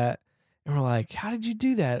after that and were like, how did you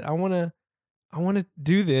do that? I want to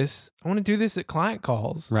do this. I want to do this at client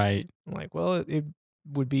calls. Right. I'm like, well, it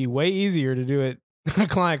would be way easier to do it a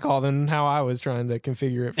client call than how I was trying to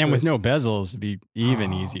configure it. And with no bezels, it'd be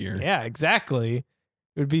even easier. Yeah, exactly.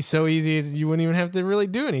 It would be so easy, you wouldn't even have to really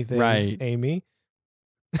do anything, right, Amy.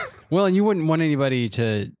 Well, and you wouldn't want anybody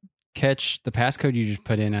to catch the passcode you just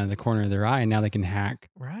put in out of the corner of their eye, and now they can hack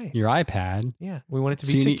your iPad. Yeah, we want it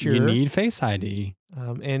to be secure. You need Face ID.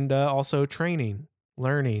 And also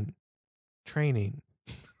learning. Trying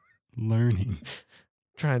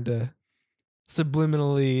to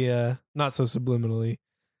subliminally, not so subliminally.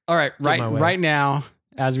 All right, right now,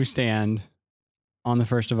 as we stand on the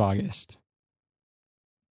 1st of August,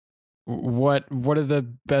 what are the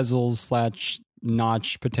bezels /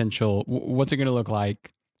 notch potential? What's it going to look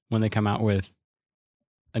like when they come out with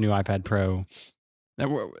a new iPad Pro?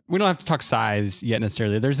 We don't have to talk size yet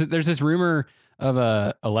necessarily. There's this rumor of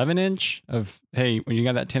a 11 inch of, hey, when you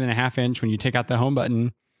got that 10.5 inch, when you take out the home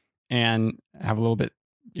button and have a little bit,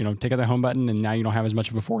 take out the home button and now you don't have as much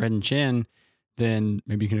of a forehead and chin, then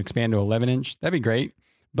maybe you can expand to 11 inch. That'd be great.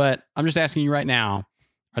 But I'm just asking you right now,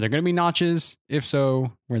 Are there going to be notches? If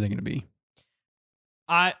so, where are they going to be?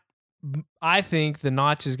 I think the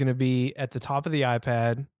notch is going to be at the top of the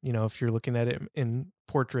iPad. If you're looking at it in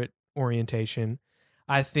portrait orientation,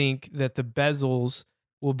 I think that the bezels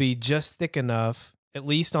will be just thick enough, at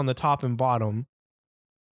least on the top and bottom,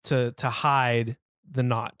 to hide the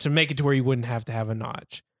notch, to make it to where you wouldn't have to have a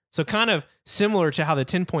notch. So kind of similar to how the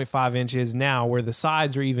 10.5 inch is now, where the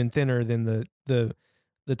sides are even thinner than the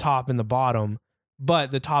top and the bottom,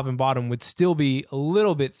 but the top and bottom would still be a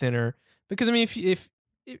little bit thinner. Because I mean,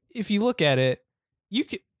 if you look at it, you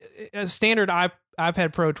could a standard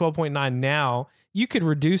iPad Pro 12.9 now, you could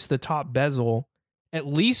reduce the top bezel at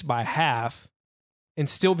least by half and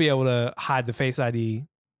still be able to hide the Face ID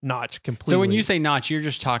notch completely. So when you say notch, you're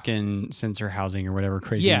just talking sensor housing or whatever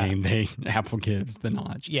crazy name Apple gives the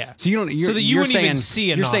notch. Yeah. So you don't. So that you you're wouldn't saying, even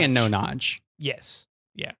see a You're notch. saying no notch. Yes.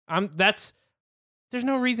 Yeah. There's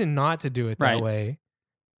no reason not to do it that way.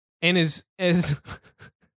 And as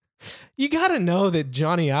you got to know that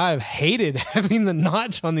Johnny Ive hated having the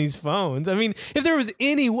notch on these phones. I mean, if there was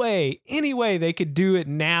any way they could do it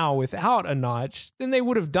now without a notch, then they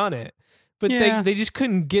would have done it. But they just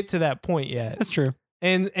couldn't get to that point yet. That's true.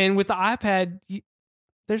 And with the iPad,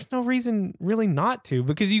 there's no reason really not to,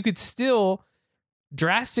 because you could still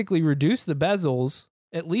drastically reduce the bezels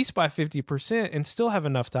at least by 50% and still have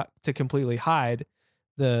enough to completely hide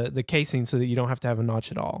the casing so that you don't have to have a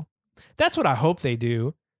notch at all. That's what I hope they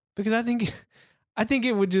do, because I think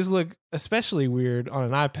it would just look especially weird on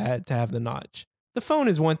an iPad to have the notch. The phone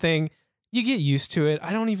is one thing, you get used to it.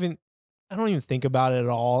 I don't even think about it at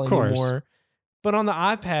all anymore. But on the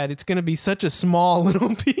iPad, it's going to be such a small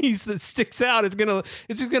little piece that sticks out. It's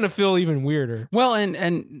just going to feel even weirder. Well,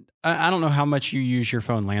 and I don't know how much you use your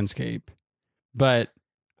phone landscape, but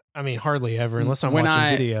I mean, hardly ever, unless I'm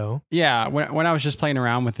watching video. Yeah, when I was just playing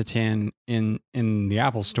around with the 10 in the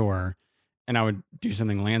Apple Store, and I would do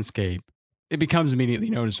something landscape, it becomes immediately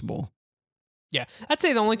noticeable. Yeah, I'd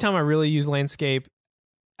say the only time I really use landscape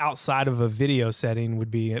outside of a video setting would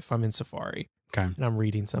be if I'm in Safari, and I'm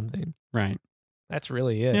reading something. Right. That's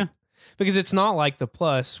really it. Yeah. Because it's not like the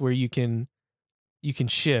Plus where you can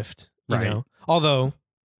shift, you know. Although,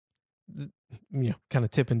 kind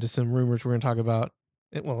of tip into some rumors we're going to talk about.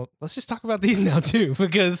 Well, let's just talk about these now too,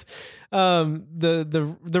 because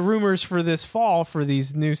the rumors for this fall for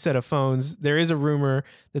these new set of phones, there is a rumor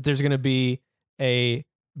that there's going to be a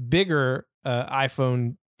bigger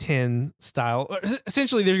iPhone 10 style.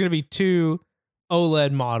 Essentially, there's going to be two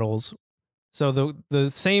OLED models. So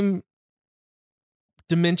the same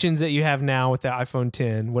dimensions that you have now with the iPhone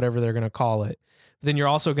 10, whatever they're going to call it. Then you're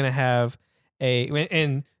also going to have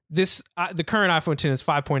the current iPhone 10 is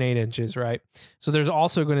 5.8 inches, right? So there's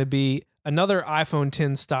also going to be another iPhone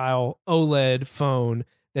 10 style OLED phone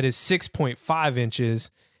that is 6.5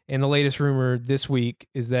 inches. And the latest rumor this week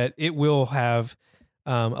is that it will have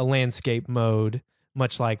a landscape mode,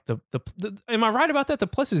 much like the am I right about that? The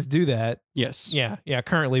Pluses do that. Yes. Yeah,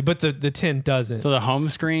 currently, but the 10 doesn't. So the home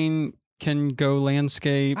screen can go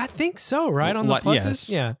landscape. I think so, right? On the Pluses? Yes.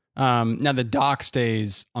 Yeah. Now the dock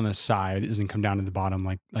stays on the side; it doesn't come down to the bottom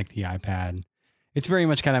like the iPad. It's very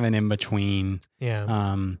much kind of an in between.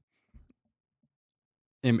 Yeah.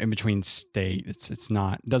 In between state. It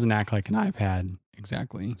doesn't act like an iPad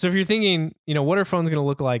exactly. So if you're thinking, what are phones going to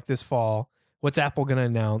look like this fall? What's Apple going to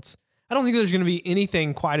announce? I don't think there's going to be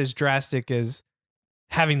anything quite as drastic as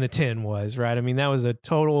having the 10 was, right? I mean, that was a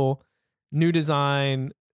total new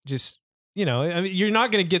design. Just, I mean, you're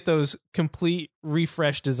not going to get those complete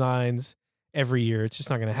refresh designs every year. It's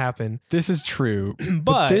just not going to happen. This is true.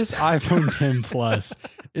 But this iPhone 10 Plus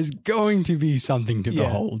is going to be something to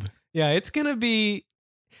behold. Yeah, it's going to be,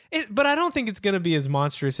 but I don't think it's going to be as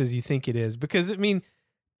monstrous as you think it is, because, I mean,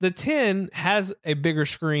 the 10 has a bigger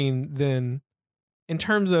screen than, in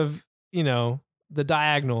terms of, the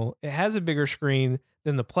diagonal, it has a bigger screen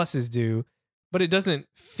than the Pluses do, but it doesn't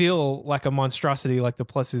feel like a monstrosity like the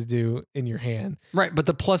Pluses do in your hand. Right, but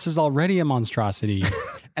the Plus is already a monstrosity.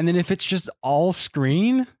 And then if it's just all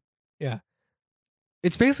screen,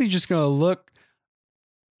 it's basically just going to look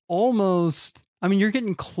almost, I mean, you're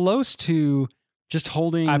getting close to just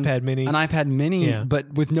holding an iPad mini,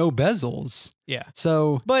 but with no bezels. Yeah.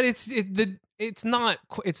 So, but it's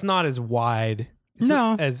not as wide.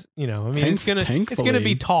 As I mean, it's gonna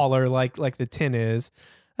be taller like the 10 is.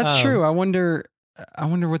 That's true. I wonder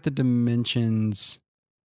what the dimensions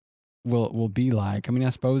will be like. I mean,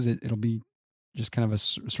 I suppose it'll be just kind of a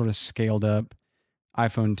sort of scaled up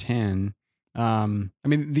iPhone 10. I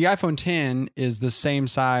mean, the iPhone 10 is the same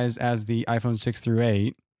size as the iPhone 6 through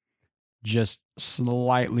 8, just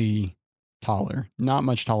slightly taller, not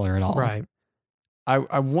much taller at all. Right.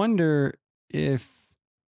 I wonder if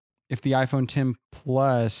the iPhone 10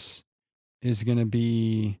 Plus is going to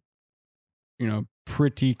be,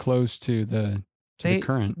 pretty close to the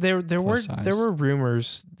current. There plus size. were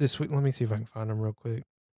rumors this week. Let me see if I can find them real quick.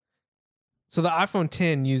 So the iPhone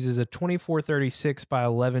 10 uses a 2436 by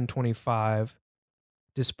 1125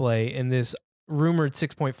 display, and this rumored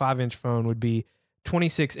 6.5-inch phone would be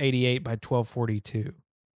 2688 by 1242.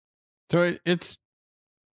 So it's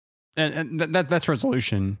and that's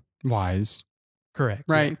resolution wise, correct?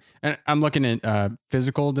 Right. Yeah. And I'm looking at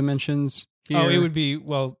physical dimensions here. Oh, it would be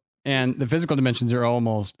and the physical dimensions are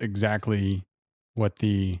almost exactly what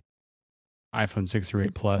the iPhone 6 through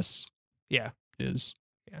 8 Plus is.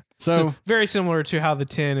 Yeah. So very similar to how the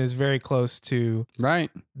 10 is very close to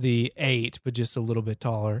the 8, but just a little bit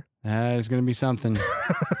taller. That is going to be something.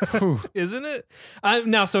 Isn't it?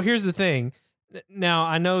 Now, so here's the thing. Now,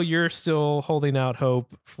 I know you're still holding out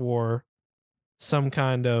hope for some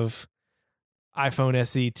kind of iPhone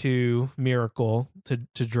SE2 miracle to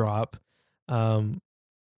drop.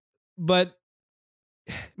 But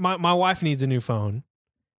my wife needs a new phone.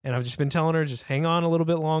 And I've just been telling her, just hang on a little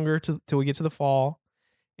bit longer till we get to the fall.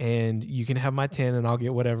 And you can have my 10 and I'll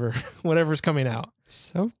get whatever's coming out.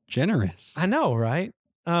 So generous. I know, right?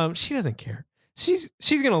 She doesn't care. She's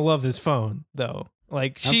going to love this phone though.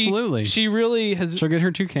 Like Absolutely. She really has. She'll get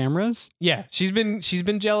her 2 cameras. Yeah. She's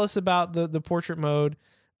been jealous about the portrait mode.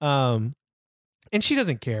 And she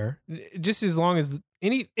doesn't care, just as long as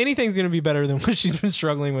anything's going to be better than what she's been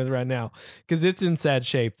struggling with right now. Cause it's in sad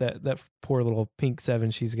shape, that poor little pink 7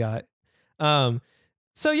 she's got.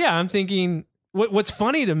 So yeah, I'm thinking, what's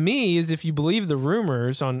funny to me is if you believe the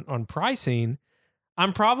rumors on pricing,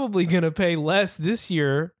 I'm probably going to pay less this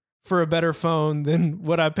year for a better phone than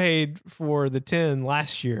what I paid for the 10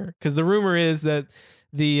 last year. Because the rumor is that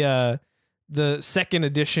the second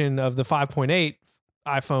edition of the 5.8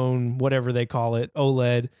 iPhone, whatever they call it,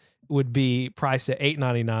 OLED, would be priced at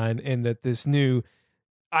 $899, and that this new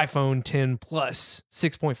iPhone 10 Plus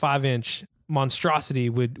 6.5-inch monstrosity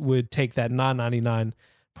would take that $999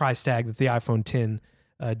 price tag that the iPhone 10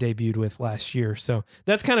 debuted with last year. So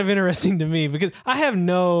that's kind of interesting to me because I have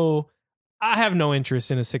no interest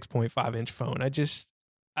in a 6.5-inch phone. I just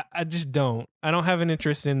don't. I don't have an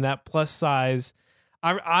interest in that plus size.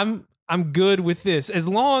 I'm good with this as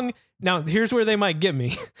long. Now here's where they might get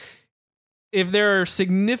me. If there are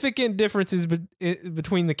significant differences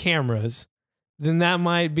between the cameras, then that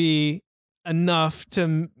might be enough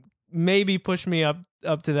to maybe push me up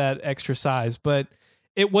to that extra size. But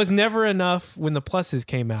it was never enough when the pluses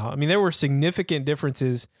came out. I mean, there were significant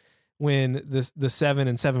differences when the 7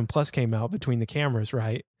 and 7 Plus came out between the cameras,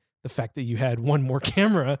 right? The fact that you had one more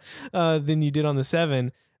camera than you did on the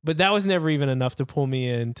 7, but that was never even enough to pull me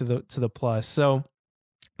into the Plus. So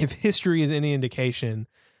if history is any indication,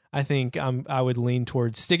 I think I would lean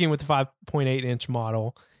towards sticking with the 5.8-inch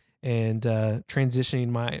model and transitioning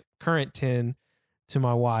my current 10 to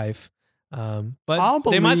my wife. But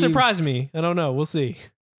they might surprise me. I don't know. We'll see.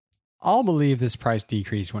 I'll believe this price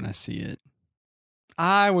decrease when I see it.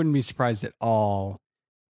 I wouldn't be surprised at all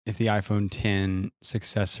if the iPhone 10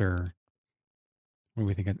 successor, what do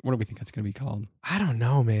we think that's going to be called? I don't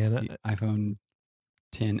know, man. The iPhone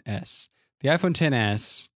 10s. The iPhone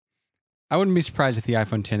 10s, I wouldn't be surprised if the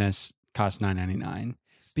iPhone 10s cost $999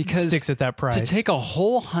 because sticks at that price. To take a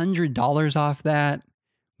whole $100 off that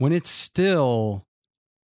when it's still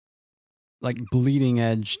like bleeding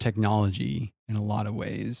edge technology in a lot of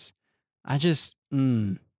ways. I just, I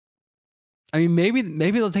mean, maybe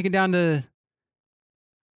they'll take it down to,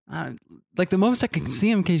 like the most I can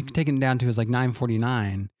see them taking it down to is like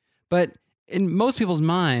 $949. But in most people's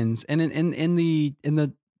minds, and in the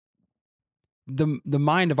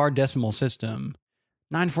mind of our decimal system,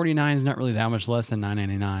 $949 is not really that much less than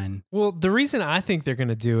 $999. Well, the reason I think they're going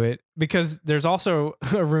to do it, because there's also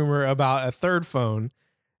a rumor about a third phone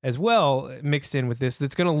as well mixed in with this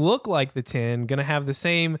that's going to look like the 10, going to have the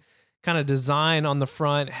same kind of design on the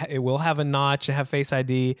front. It will have a notch and have Face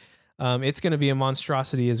ID. It's going to be a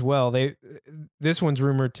monstrosity as well. This one's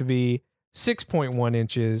rumored to be 6.1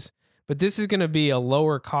 inches, but this is going to be a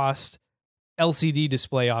lower cost LCD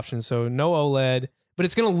display option. So no OLED, but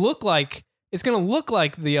it's going to look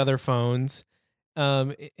like the other phones.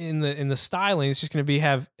 In the styling, it's just going to be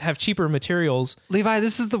have cheaper materials. Levi,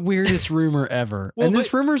 this is the weirdest rumor ever. Well, and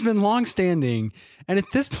this rumor's been long standing. And at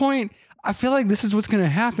this point, I feel like this is what's going to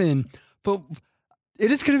happen. But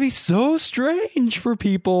it is going to be so strange for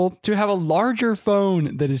people to have a larger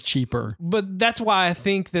phone that is cheaper. But that's why I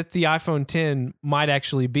think that the iPhone 10 might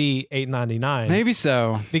actually be $899. Maybe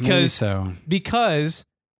so. Because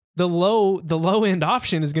the low end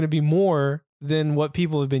option is going to be more than what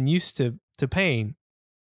people have been used to paying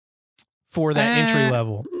for that entry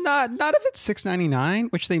level. Not if it's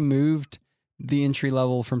 $699, which they moved the entry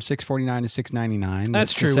level from $649 to $699.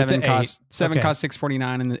 That's true. The seven cost Okay. cost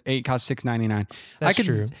 $649 and the 8 cost $699. That's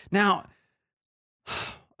true. Now,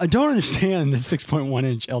 I don't understand the 6.1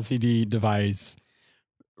 inch LCD device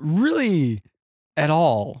really at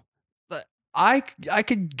all. I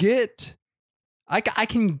can get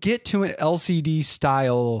to an LCD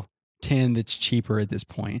style 10 that's cheaper at this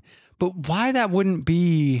point, but why that wouldn't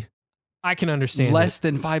be I can understand less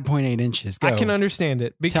than 5.8 inches? Go. I can understand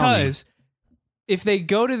it because if they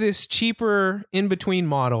go to this cheaper in between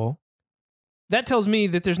model, that tells me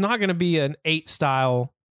that there's not going to be an 8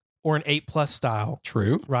 style or an 8 plus style.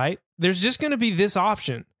 True. Right? There's just going to be this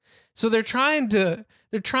option. So they're trying to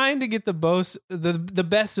get the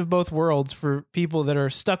best of both worlds for people that are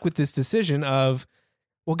stuck with this decision of,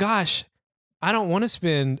 well, gosh, I don't want to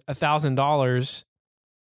spend $1,000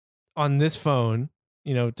 on this phone,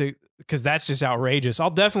 because that's just outrageous. I'll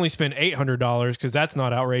definitely spend $800 because that's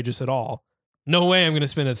not outrageous at all. No way I'm going to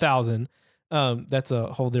spend $1,000. That's a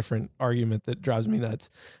whole different argument that drives me nuts.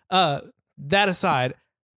 That aside,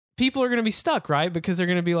 people are going to be stuck, right? Because they're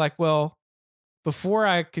going to be like, well, before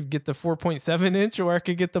I could get the 4.7 inch or I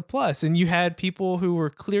could get the plus. And you had people who were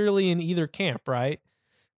clearly in either camp, right?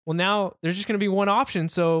 Well, now there's just going to be one option.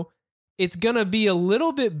 So it's going to be a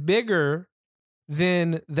little bit bigger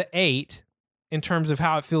than the 8 in terms of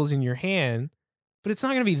how it feels in your hand, but it's not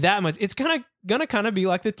going to be that much. It's going to kind of be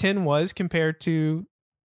like the 10 was compared to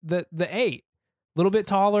the 8. A little bit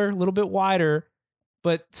taller, a little bit wider,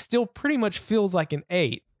 but still pretty much feels like an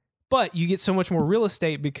 8. But you get so much more real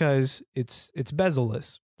estate because it's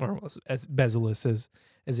bezel-less, or as bezel-less as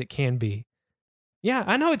it can be. Yeah,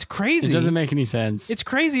 I know it's crazy. It doesn't make any sense. It's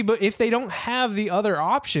crazy, but if they don't have the other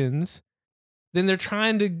options, then they're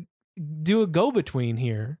trying to do a go-between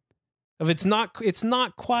here. Of it's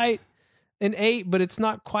not quite an 8, but it's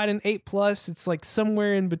not quite an 8 plus. It's like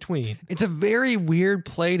somewhere in between. It's a very weird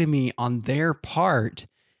play to me on their part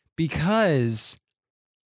because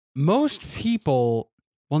most people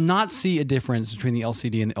will not see a difference between the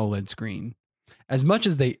LCD and the OLED screen as much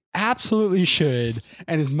as they absolutely should.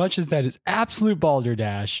 And as much as that is absolute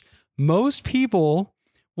balderdash, most people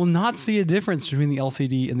will not see a difference between the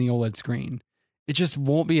LCD and the OLED screen. It just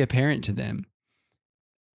won't be apparent to them.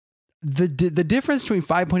 The difference between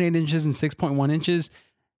 5.8 inches and 6.1 inches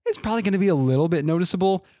is probably going to be a little bit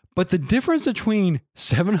noticeable, but the difference between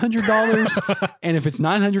 $700 and if it's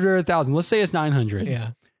 $900 or $1,000, let's say it's $900.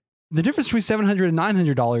 Yeah. The difference between $700 and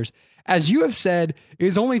 $900, as you have said,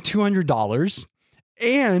 is only $200.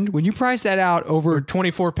 And when you price that out over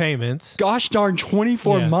 24 payments, gosh darn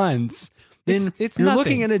 24 months, then it's you're nothing.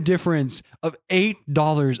 looking at a difference of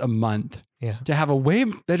 $8 a month. Yeah. To have a way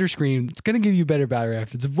better screen, it's going to give you better battery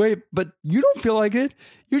life. But you don't feel like it.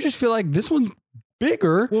 You just feel like this one's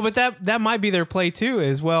bigger. Well, but that might be their play too.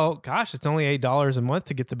 Is, well, gosh, it's only $8 a month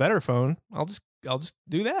to get the better phone. I'll just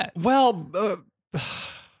do that. Well,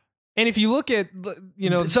 and if you look at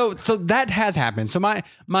so that has happened. So my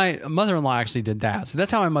mother-in-law actually did that. So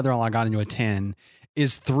that's how my mother-in-law got into a 10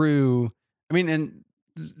 is through. I mean, and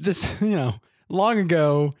this long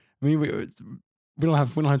ago. I mean, we don't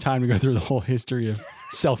have time to go through the whole history of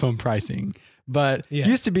cell phone pricing, but it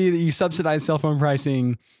used to be that you subsidize cell phone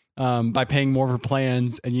pricing by paying more for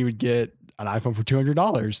plans, and you would get an iPhone for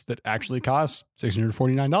 $200 that actually costs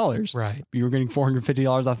 $649. Right. You were getting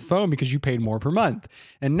 $450 off the phone because you paid more per month.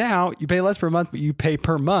 And now you pay less per month, but you pay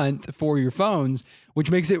per month for your phones,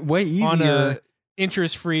 which makes it way easier. On a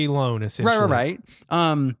interest-free loan, essentially. Right.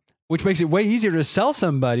 Which makes it way easier to sell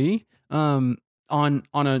somebody on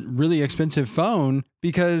a really expensive phone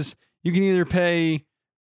because you can either pay,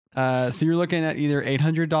 so you're looking at either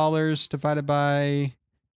 $800 divided by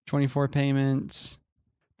 24 payments,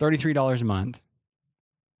 $33 a month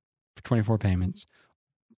for 24 payments,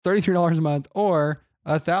 $33 a month, or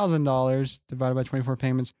 $1,000 divided by 24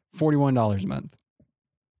 payments, $41 a month.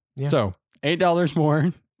 Yeah. So $8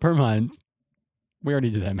 more per month. We already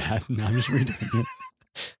did that math. No, I'm just redoing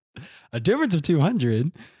it. A difference of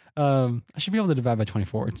 200. I should be able to divide by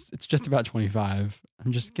 24. It's just about 25.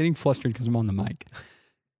 I'm just getting flustered because I'm on the mic.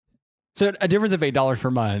 So a difference of $8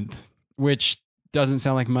 per month, which doesn't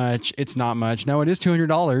sound like much. It's not much. No, it is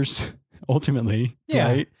 $200 ultimately. Yeah.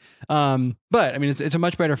 Right. But I mean, it's a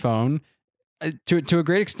much better phone. To a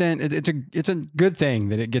great extent, it's a good thing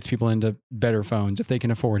that it gets people into better phones if they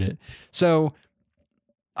can afford it. So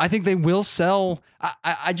I think they will sell.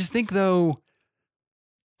 I just think though,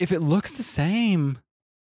 if it looks the same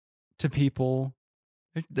to people,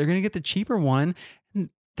 they're going to get the cheaper one. And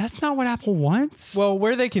That's not what Apple wants. Well,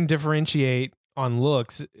 where they can differentiate on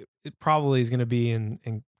looks, it probably is going to be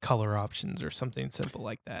in color options or something simple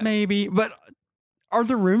like that. Maybe, but are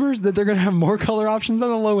there rumors that they're going to have more color options on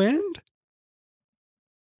the low end?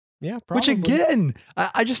 Yeah, probably. Which again,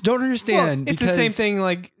 I just don't understand. Well, it's the same thing.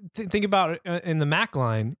 Like think about it in the Mac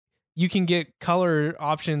line. You can get color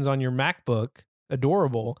options on your MacBook,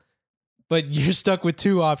 adorable, but you're stuck with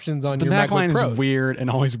 2 options on the your Mac MacBook line Pros. is weird and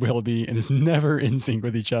always will be, and is never in sync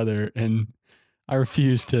with each other. And I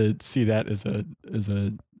refuse to see that as a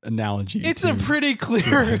analogy. It's a pretty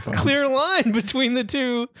clear line between the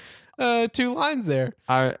two lines there.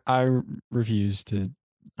 I refuse to.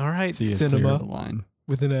 All right, see cinema the line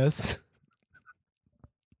with an S.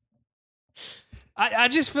 I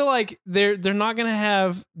just feel like they're not going to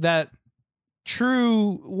have that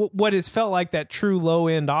true what has felt like that true low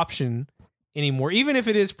end option anymore. Even if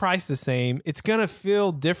it is priced the same, it's going to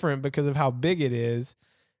feel different because of how big it is.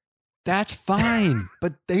 That's fine,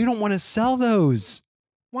 but they don't want to sell those.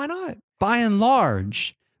 Why not? By and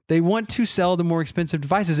large, they want to sell the more expensive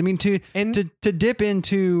devices. I mean, to dip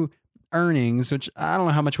into earnings, which I don't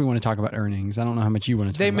know how much we want to talk about earnings. I don't know how much you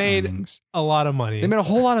want to talk about earnings. A lot of money. They made a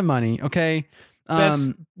whole lot of money. Okay.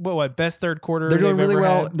 Best third quarter they're doing really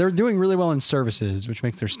well. Had? They're doing really well in services, which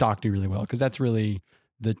makes their stock do really well, because that's really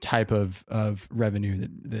the type of revenue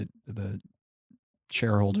that the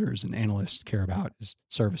shareholders and analysts care about is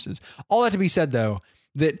services. All that to be said, though,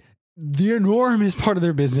 that the enormous part of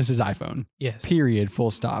their business is iPhone. Yes. Period.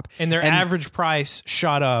 Full stop. And their average price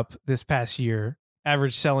shot up this past year.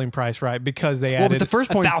 Average selling price, right? Because they added the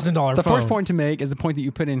first point, $1,000. The first point to make is the point that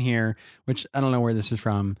you put in here, which I don't know where this is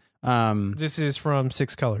from. This is from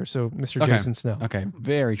Six Color. So Mr. Okay. Jason Snell. Okay.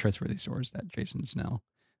 Very trustworthy source, that Jason Snell.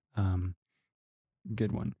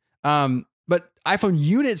 Good one. But iPhone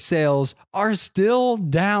unit sales are still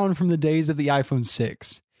down from the days of the iPhone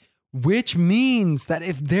 6, which means that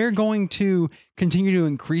if they're going to continue to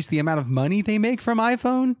increase the amount of money they make from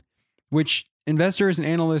iPhone, which investors and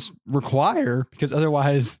analysts require, because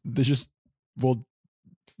otherwise they just will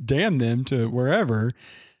damn them to wherever,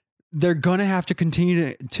 they're going to have to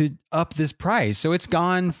continue to up this price. So it's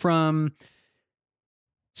gone from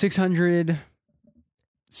 $669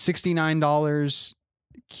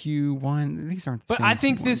 Q1. These aren't the But same I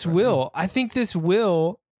think this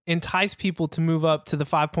will entice people to move up to the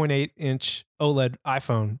 5.8-inch OLED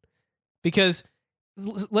iPhone. Because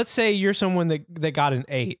let's say you're someone that got an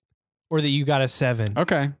 8 or that you got a 7.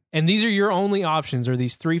 Okay. And these are your only options, are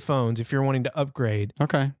these 3 phones if you're wanting to upgrade.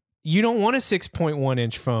 Okay. You don't want a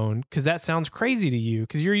 6.1-inch phone because that sounds crazy to you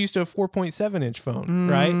because you're used to a 4.7-inch phone,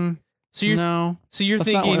 right? So you're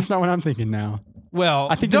thinking that's not what I'm thinking now. Well,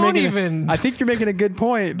 I think I think you're making a good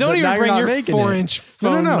point. Don't even bring your 4-inch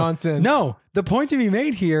phone no. nonsense. No, the point to be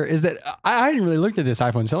made here is that I hadn't really looked at this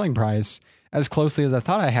iPhone selling price as closely as I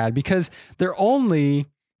thought I had, because they're only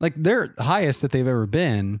their highest that they've ever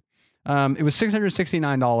been. It was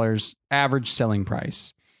 $669 average selling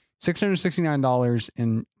price, $669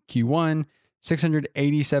 in Q1,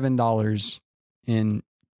 $687 in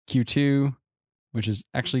Q2, which is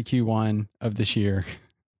actually Q1 of this year.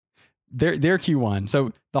 Their Q1.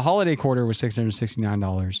 So the holiday quarter was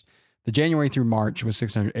 $669. The January through March was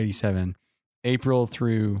 $687. April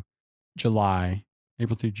through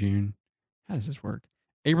June. How does this work?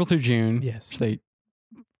 April through June. Yes. Which they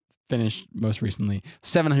finished most recently,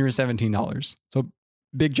 $717. So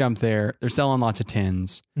big jump there. They're selling lots of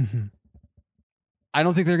 10s. Mm-hmm. I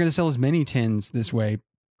don't think they're going to sell as many 10s this way,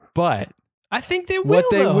 but I think they will.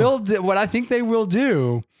 What I think they will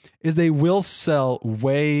do is they will sell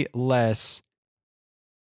way less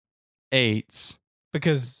 8s,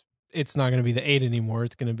 because it's not going to be the 8 anymore.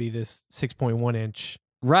 It's going to be this 6.1-inch,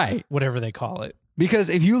 right? Whatever they call it. Because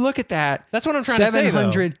if you look at that, that's what I'm trying to say.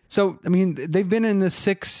 700. So I mean, they've been in the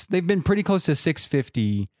 6. They've been pretty close to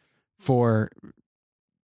 650 for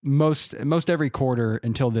most every quarter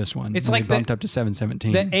until this one. It's like they bumped up to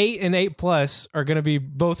 717. The 8 and 8 Plus are going to be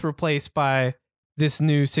both replaced by this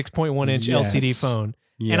new 6.1-inch LCD phone.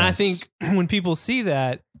 Yes. And I think when people see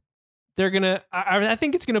that, they're going to, I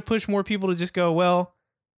think it's going to push more people to just go, well,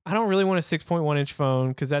 I don't really want a 6.1-inch phone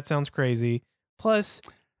because that sounds crazy. Plus,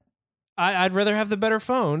 I'd rather have the better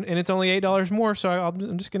phone, and it's only $8 more, so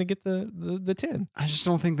I'm just going to get the 10. I just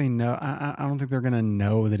don't think they know. I don't think they're going to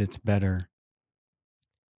know that it's better.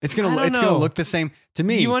 It's gonna look the same to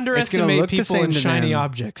me. You underestimate people and shiny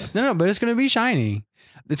objects. No, but it's gonna be shiny.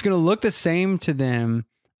 It's gonna look the same to them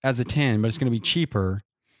as a 10, but it's gonna be cheaper.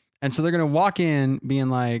 And so they're gonna walk in being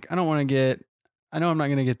like, I know I'm not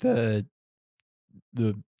gonna get the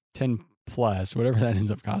 10 plus, whatever that ends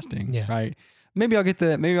up costing. Yeah. Right. Maybe I'll get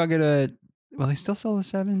a Will they still sell the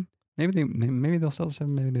 7? Maybe they'll sell the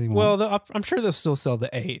 7. Maybe they won't. Well, I'm sure they'll still sell the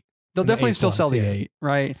 8. They'll and the definitely 8 still Plus, sell the yeah. 8,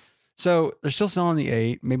 right? So they're still selling the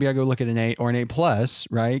 8. Maybe I go look at an 8 or an 8 Plus,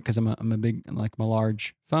 right? Because I'm a big, like, my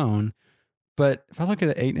large phone. But if I look at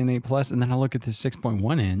an 8 and an 8 Plus, and then I look at the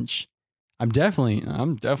 6.1 inch, I'm definitely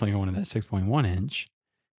going to that 6.1 inch.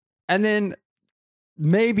 And then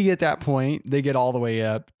maybe at that point they get all the way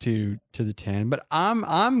up to the 10. But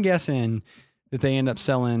I'm guessing that they end up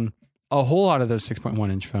selling a whole lot of those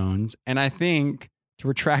 6.1 inch phones. And I think, to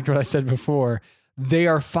retract what I said before, they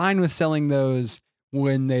are fine with selling those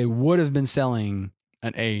when they would have been selling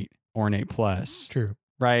an 8 or an 8 Plus. True.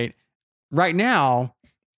 Right? Right now,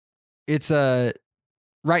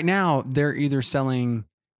 right now they're either selling,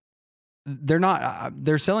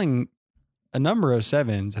 they're selling a number of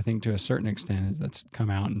 7s, I think, to a certain extent, as that's come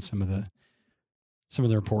out in some of the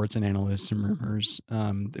reports and analysts and rumors,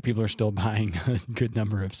 that people are still buying a good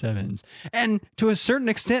number of 7s. And to a certain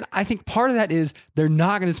extent, I think part of that is they're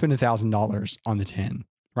not going to spend $1,000 on the 10,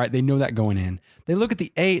 right? They know that going in. They look at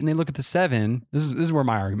the 8 and they look at the 7. This is where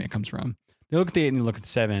my argument comes from. They look at the 8 and they look at the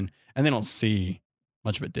 7, and they don't see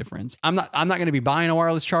much of a difference. I'm not going to be buying a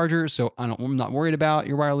wireless charger, so I'm not worried about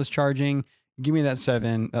your wireless charging. Give me that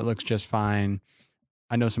 7. That looks just fine.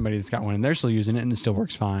 I know somebody that's got one and they're still using it and it still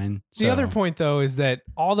works fine. The other point, though, is that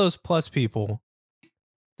all those Plus people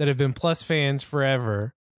that have been Plus fans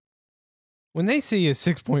forever, when they see a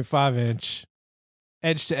 6.5 inch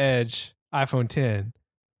edge to edge iPhone 10,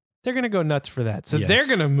 they're going to go nuts for that. So Yes. they're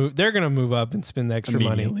going to move up and spend the extra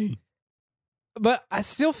money. But I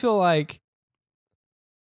still feel like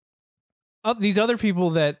these other people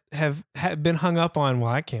that have been hung up on,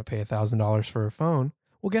 well, I can't pay $1,000 for a phone.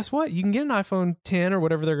 Well, guess what? You can get an iPhone 10 or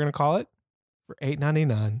whatever they're going to call it for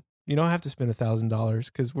 $899. You don't have to spend $1,000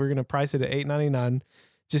 because we're going to price it at $899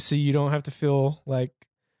 just so you don't have to feel like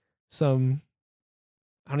some,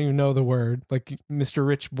 I don't even know the word, like Mr.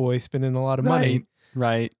 Rich Boy spending a lot of money.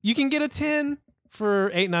 Right. You can get a 10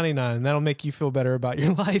 for $899, and that'll make you feel better about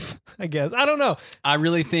your life, I guess. I don't know. I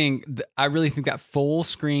really think that full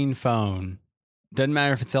screen phone, doesn't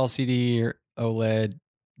matter if it's LCD or OLED,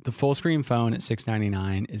 the full screen phone at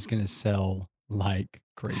 $699 is going to sell like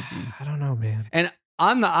crazy. I don't know, man. And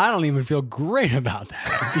I don't even feel great about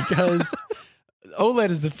that because OLED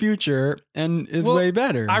is the future and is way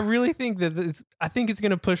better. I really think that I think it's going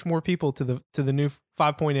to push more people to the new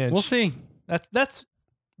 5-point inch. We'll see. That's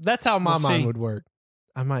how my mind would work.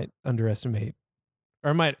 I might underestimate, or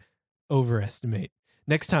I might overestimate.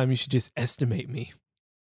 Next time, you should just estimate me.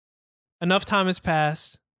 Enough time has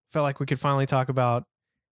passed. Felt like we could finally talk about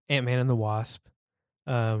Ant-Man and the Wasp.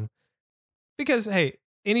 Because, hey,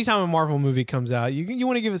 anytime a Marvel movie comes out, you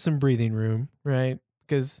want to give it some breathing room, right?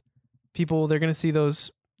 Because people, they're going to see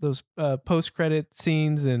those post-credit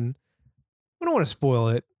scenes, and we don't want to spoil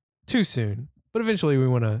it too soon. But eventually, we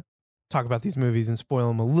want to talk about these movies and spoil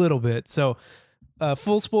them a little bit. So,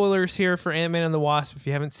 full spoilers here for Ant-Man and the Wasp. If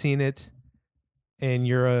you haven't seen it and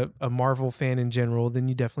you're a Marvel fan in general, then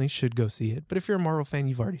you definitely should go see it. But if you're a Marvel fan,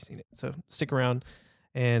 you've already seen it. So stick around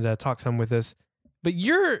and talk some with us. But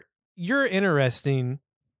you're interesting,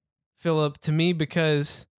 Philip, to me,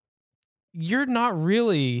 because you're not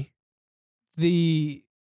really the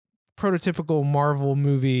prototypical Marvel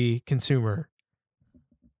movie consumer.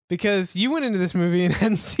 Because you went into this movie and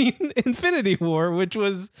hadn't seen Infinity War, which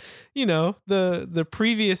was, the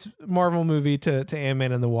previous Marvel movie to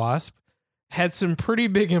Ant-Man and the Wasp, had some pretty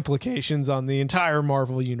big implications on the entire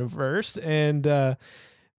Marvel universe. And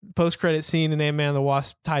post-credit scene in Ant-Man and the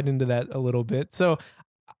Wasp tied into that a little bit. So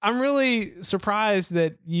I'm really surprised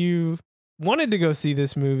that you wanted to go see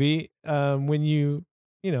this movie when you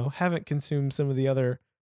haven't consumed some of the other,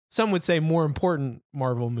 some would say, more important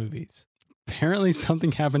Marvel movies. Apparently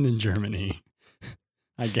something happened in Germany,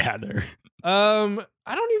 I gather. I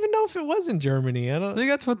don't even know if it was in Germany. I think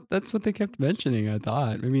that's what they kept mentioning, I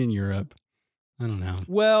thought. Maybe in Europe. I don't know.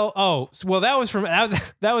 Well, that was from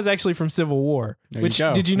that was actually from Civil War.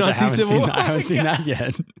 Did you not see Civil War? I haven't seen that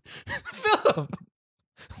yet. Philip,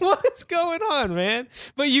 what is going on, man?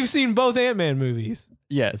 But you've seen both Ant-Man movies.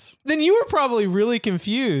 Yes. Then you were probably really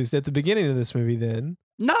confused at the beginning of this movie then.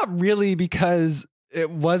 Not really, because it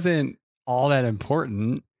wasn't all that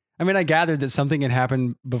important. I mean, I gathered that something had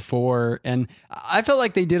happened before, and I felt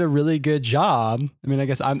like they did a really good job. I mean, I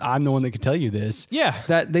guess I'm the one that could tell you this. Yeah.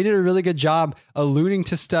 That they did a really good job alluding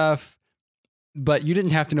to stuff, but you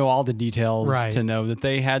didn't have to know all the details to know that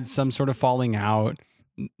they had some sort of falling out.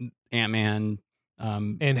 Ant-Man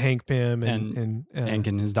and Hank Pym and Hank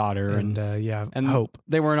and his daughter and Hope.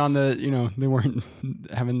 They weren't on the, they weren't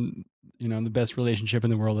having the best relationship in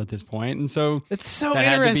the world at this point. And so It's so that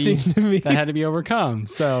had to be- interesting to me. that had to be overcome.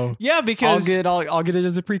 So Yeah, because I'll get it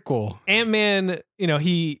as a prequel. Ant-Man,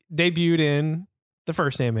 he debuted in the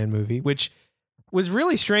first Ant-Man movie, which was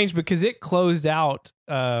really strange because it closed out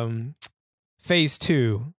phase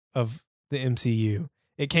 2 of the MCU.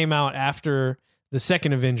 It came out after the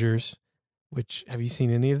second Avengers, which, have you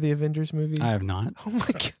seen any of the Avengers movies? I have not. Oh my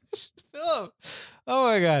gosh, Philip. Oh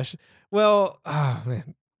my gosh. Well, oh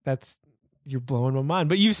man, you're blowing my mind.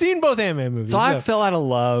 But you've seen both Ant-Man movies. So I fell out of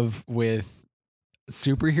love with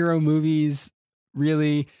superhero movies,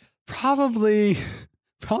 really. Probably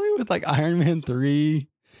with like Iron Man 3.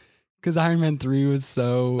 Because Iron Man 3 was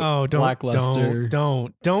so lackluster.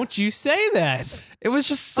 Don't you say that. It was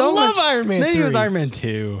just so I love much. Iron Man 3. Maybe it was Iron Man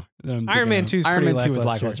 2. Iron Man 2 was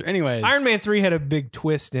lackluster. Anyways. Iron Man 3 had a big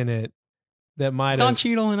twist in it that might Don have...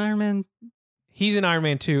 Cheadle in Iron Man He's in Iron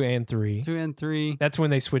Man 2 and 3. 2 and 3. That's when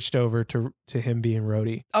they switched over to him being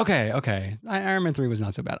Rhodey. Okay. Iron Man 3 was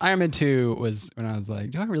not so bad. Iron Man 2 was when I was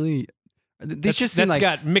like, do I really... These just seem seem like...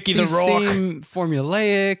 got Mickey the Rock. Rock.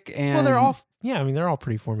 Formulaic and... Well, they're all... Yeah, I mean, they're all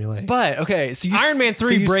pretty formulaic. But, okay, so Iron Man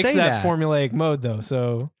 3 breaks that formulaic mode, though,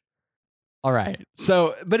 so... All right.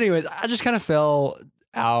 So, but anyways, I just kind of fell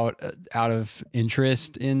out of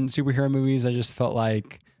interest in superhero movies. I just felt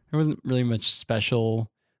like there wasn't really much special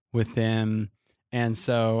with them. And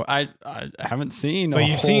so I haven't seen But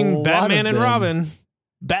you've seen Batman and Robin.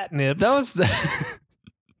 Batnips. That was...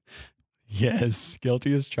 Yes,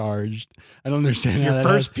 guilty as charged. I don't understand your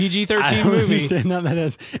first PG-13 movie. I don't understand how that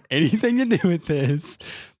has anything to do with this,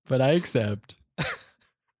 but I accept.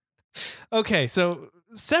 Okay, so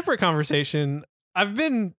separate conversation. I've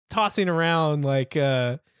been tossing around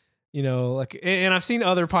and I've seen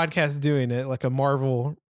other podcasts doing it, like a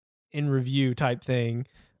Marvel in review type thing.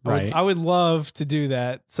 Right. I would love to do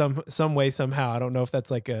that some way, somehow. I don't know if that's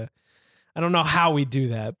I don't know how we do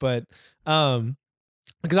that, but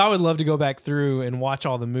because I would love to go back through and watch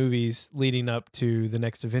all the movies leading up to the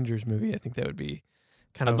next Avengers movie. I think that would be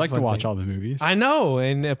kind of I'd like to watch all the movies. I know,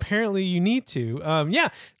 and apparently you need to. Yeah.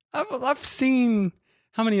 I've seen...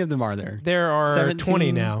 How many of them are there? There are 17,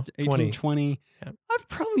 20 now. 18, 20. Yeah. I've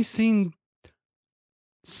probably seen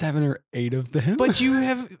 7 or 8 of them. But you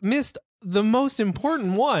have missed the most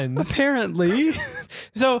important ones. Apparently.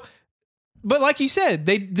 So, but like you said,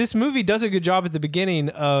 this movie does a good job at the beginning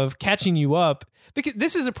of catching you up, because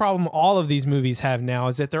this is a problem all of these movies have now,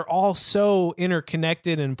 is that they're all so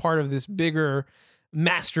interconnected and part of this bigger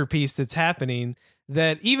masterpiece that's happening,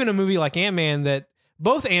 that even a movie like Ant-Man, that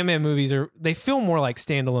both Ant-Man movies they feel more like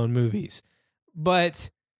standalone movies, but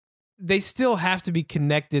they still have to be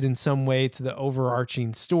connected in some way to the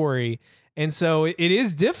overarching story. And so it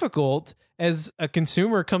is difficult as a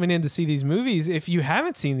consumer coming in to see these movies. If you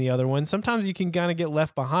haven't seen the other one, sometimes you can kind of get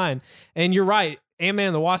left behind. And you're right. Ant-Man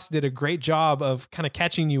and the Wasp did a great job of kind of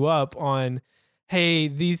catching you up on, hey,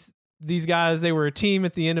 these guys, they were a team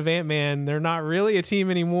at the end of Ant-Man. They're not really a team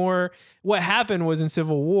anymore. What happened was in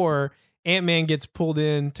Civil War, Ant-Man gets pulled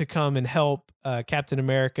in to come and help Captain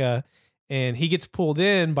America. And he gets pulled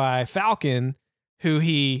in by Falcon, who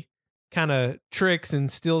he kind of tricks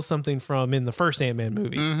and steals something from in the first Ant-Man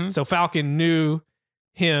movie. Mm-hmm. So Falcon knew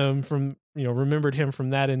him from, remembered him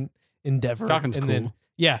from that endeavor. Falcon's and cool. Then,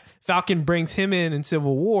 yeah, Falcon brings him in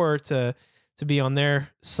Civil War to be on their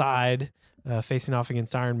side, facing off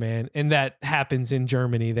against Iron Man. And that happens in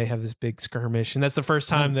Germany. They have this big skirmish. And that's the first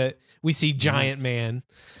time that we see Giant Man,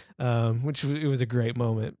 which it was a great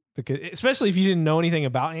moment. Because especially if you didn't know anything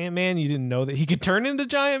about Ant-Man, you didn't know that he could turn into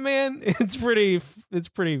Giant Man. It's pretty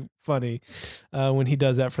funny when he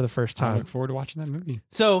does that for the first I time. look forward to watching that movie.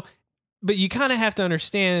 So, but you kind of have to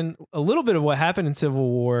understand a little bit of what happened in Civil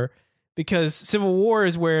War, because Civil War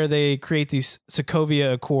is where they create these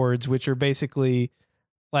Sokovia Accords, which are basically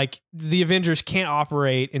like the Avengers can't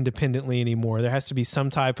operate independently anymore. There has to be some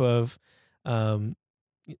type of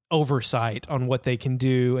oversight on what they can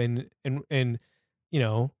do and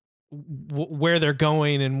where they're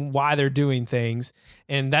going and why they're doing things.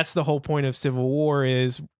 And that's the whole point of Civil War,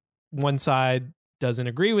 is one side doesn't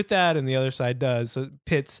agree with that and the other side does. So it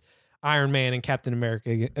pits Iron Man and Captain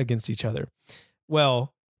America against each other.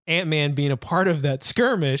 Well, Ant-Man, being a part of that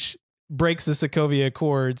skirmish, breaks the Sokovia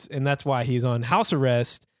Accords, and that's why he's on house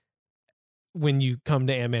arrest when you come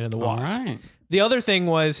to Ant-Man and the Wasp. All right. The other thing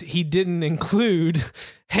was he didn't include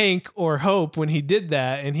Hank or Hope when he did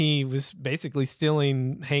that, and he was basically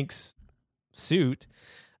stealing Hank's suit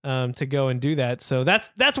to go and do that. So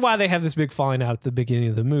that's why they have this big falling out at the beginning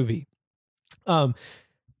of the movie.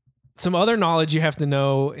 Some other knowledge you have to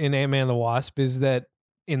know in Ant-Man and the Wasp is that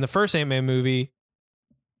in the first Ant-Man movie,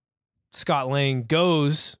 Scott Lang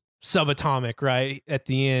goes subatomic, right, at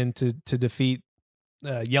the end to defeat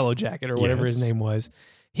Yellow Jacket or whatever his Yes. name was.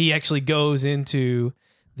 He actually goes into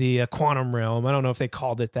the quantum realm. I don't know if they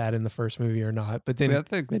called it that in the first movie or not, but then I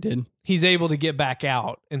think they did. he's able to get back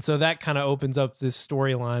out. And so that kind of opens up this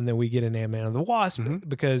storyline that we get in Ant-Man and the Wasp, Mhm.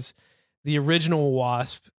 because the original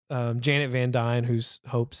Wasp, Janet Van Dyne, who's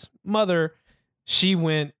Hope's mother, she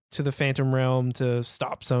went to the Phantom Realm to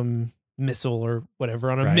stop some missile or whatever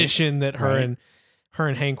on a Right. mission that her Right.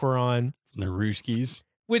 and Hank were on. The Rooskies.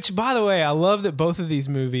 Which, by the way, I love that both of these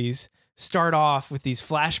movies start off with these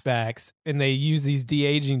flashbacks and they use these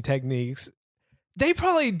de-aging techniques. They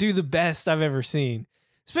probably do the best I've ever seen,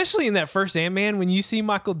 especially in that first Ant-Man. When you see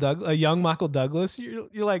a young Michael Douglas,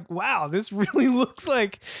 you're like, wow, this really looks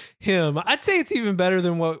like him. I'd say it's even better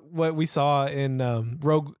than what we saw in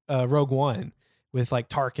Rogue One with like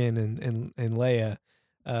Tarkin and Leia.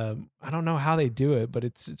 I don't know how they do it, but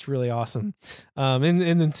it's really awesome. And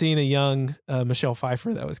then seeing a young Michelle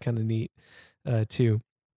Pfeiffer, that was kind of neat too.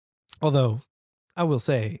 Although I will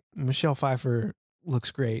say Michelle Pfeiffer looks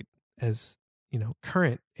great as,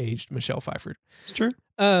 current aged Michelle Pfeiffer. It's true.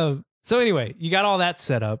 So anyway, you got all that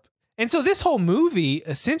set up. And so this whole movie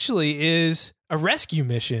essentially is a rescue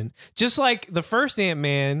mission, just like the first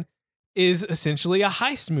Ant-Man is essentially a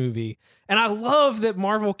heist movie. And I love that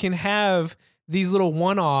Marvel can have these little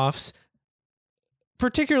one-offs,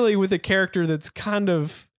 particularly with a character that's kind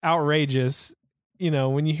of outrageous.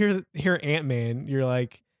 When you hear Ant-Man, you're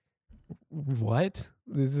like, what?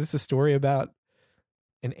 Is this a story about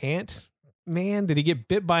an ant man? Did he get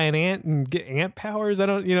bit by an ant and get ant powers? I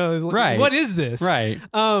don't, Right. What is this? Right.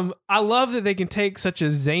 I love that they can take such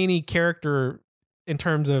a zany character in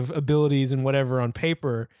terms of abilities and whatever on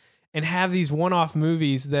paper and have these one-off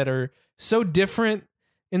movies that are so different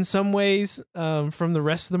in some ways from the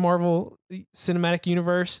rest of the Marvel Cinematic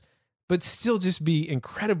Universe, but still just be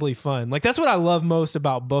incredibly fun. Like, that's what I love most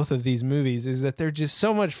about both of these movies, is that they're just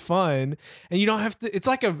so much fun, and you don't have to. It's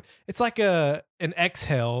like an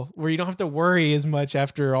exhale where you don't have to worry as much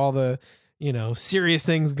after all the serious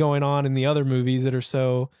things going on in the other movies that are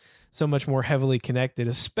so much more heavily connected,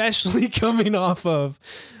 especially coming off of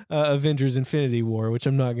Avengers: Infinity War, which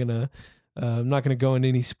I'm not gonna go into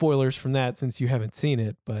any spoilers from that since you haven't seen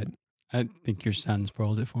it, but. I think your son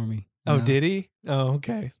spoiled it for me. Oh, No. did he? Oh,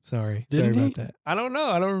 okay. Sorry. Didn't Sorry he? about that. I don't know.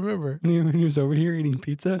 I don't remember. When he was over here eating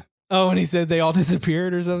pizza? Oh, and he said they all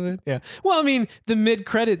disappeared or something? Yeah. Well, I mean, the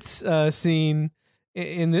mid-credits scene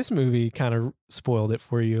in this movie kind of spoiled it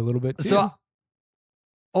for you a little bit, too. So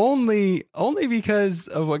only because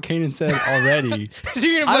of what Kanan said already. So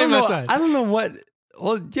you're going to I blame don't my know. son? I don't know what.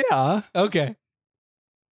 Well, yeah. Okay.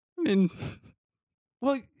 I mean,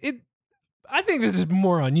 Well, I think this is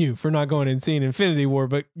more on you for not going and seeing Infinity War,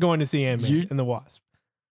 but going to see Ant-Man and the Wasp.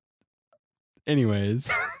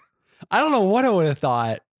 anyways, I don't know what I would have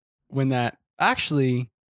thought when that actually.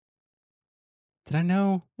 Did I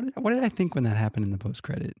know? What did I think when that happened in the post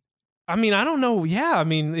credit? I mean, I don't know. Yeah, I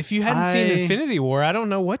mean, if you hadn't seen Infinity War, I don't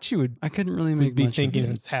know what you would I couldn't really make be much thinking of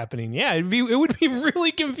it. is happening. Yeah, it would be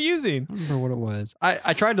really confusing. I don't remember what it was.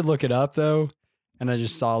 I tried to look it up though, and I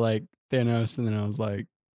just saw like Thanos, and then I was like,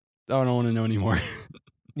 oh, I don't want to know anymore.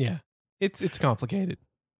 Yeah, it's complicated.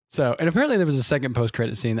 So, and apparently there was a second post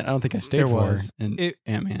credit scene that I don't think I stayed There for. was. In It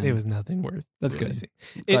Ant-Man. It was nothing worth. That's really good.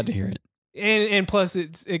 seeing. Glad to hear it. And plus,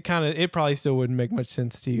 it probably still wouldn't make much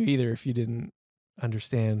sense to you either if you didn't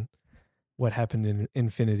understand what happened in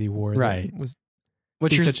Infinity War. Right. That was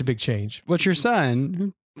What's your such a big change. What's your son?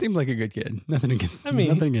 Who seems like a good kid. Nothing against. I mean,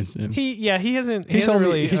 nothing against him. He hasn't. He told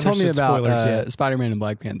really me. He told me understood about spoilers yet. Spider-Man and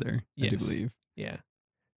Black Panther. I do Yes. believe. Yeah.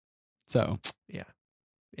 So. Yeah.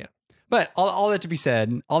 Yeah. But all that to be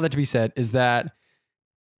said is that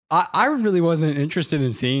I really wasn't interested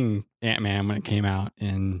in seeing Ant-Man when it came out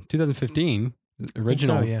in 2015. The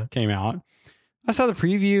original yeah. came out. I saw the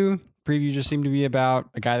preview. Preview just seemed to be about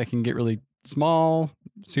a guy that can get really small,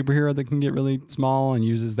 superhero that can get really small and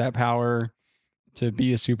uses that power to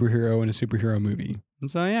be a superhero in a superhero movie.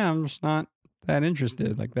 And so, yeah, I'm just not that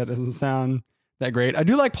interested. Like, that doesn't sound that great. I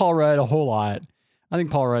do like Paul Rudd a whole lot. I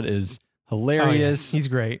think Paul Rudd is hilarious. Oh, yeah. He's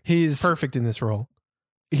great. He's Perfect in this role.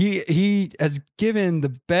 He has given the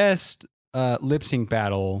best lip sync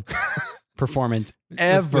battle performance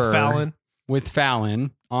ever with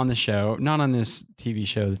Fallon on the show, not on this TV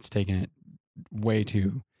show that's taken it way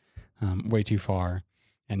too far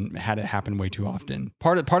and had it happen way too often.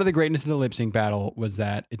 Part of the greatness of the lip sync battle was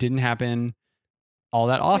that it didn't happen all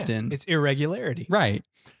that often. Yeah, it's irregularity. Right.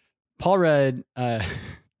 Paul Rudd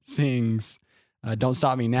sings "Don't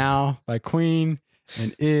Stop Me Now" by Queen.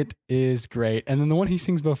 And it is great. And then the one he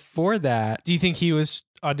sings before that. Do you think he was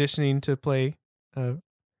auditioning to play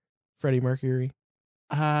Freddie Mercury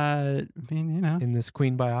I mean, in this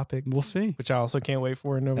Queen biopic, we'll see. which I also can't wait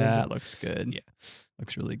for in November. That looks good. Yeah.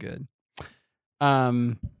 Looks really good.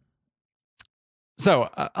 So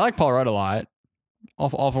I like Paul Rudd a lot.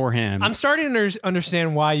 All for him. I'm starting to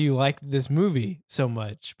understand why you like this movie so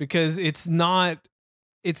much, because it's not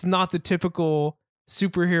the typical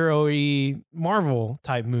superhero-y Marvel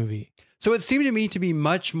type movie. So it seemed to me to be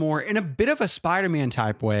much more in a bit of a Spider-Man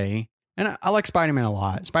type way. And I like Spider-Man a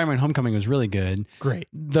lot. Spider-Man Homecoming was really good. Great.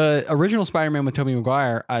 The original Spider-Man with Tobey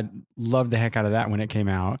Maguire, I loved the heck out of that when it came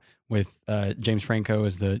out, with James Franco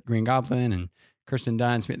as the Green Goblin and Kirsten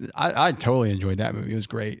Dunst. I totally enjoyed that movie. It was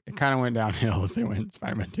great. It kind of went downhill as they went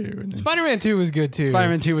Spider-Man 2. And then Spider-Man 2 was good too.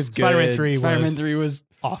 Spider-Man 2 was good. Spider-Man 3 was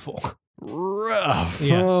awful. Rough.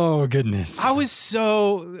 Yeah. Oh, goodness. I was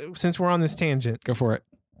since we're on this tangent, Go for it.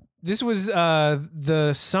 this was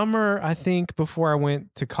the summer, I think, before I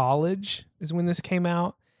went to college is when this came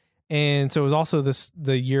out. And so it was also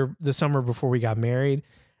the summer before we got married.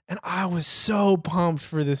 And I was so pumped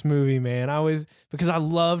for this movie, man. Because I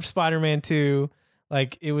loved Spider-Man 2.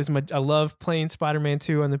 Like, I loved playing Spider-Man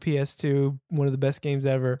 2 on the PS2, one of the best games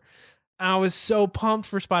ever. I was so pumped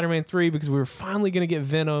for Spider-Man 3 because we were finally going to get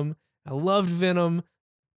Venom. I loved Venom.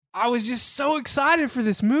 I was just so excited for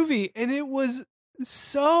this movie, and it was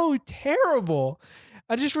so terrible.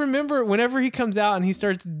 I just remember whenever he comes out and he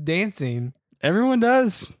starts dancing, Everyone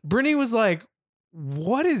does. Brittany was like,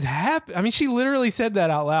 what is happening? I mean, she literally said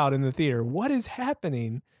that out loud in the theater. What is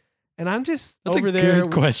happening? And I'm just That's over a there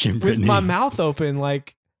good question, with Brittany. my mouth open,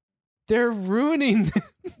 like, they're ruining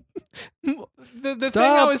the thing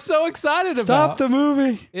I was so excited about. Stop the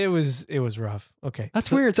movie. It was rough. Okay.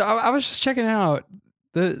 That's weird. So I was just checking out.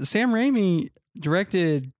 The Sam Raimi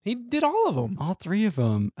directed He did all of them. all three of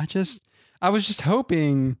them. I was just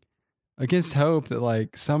hoping against hope that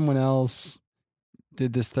like someone else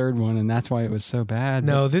did this third one, and that's why it was so bad.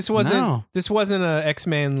 No, this wasn't. No. This wasn't a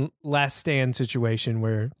X-Men Last Stand situation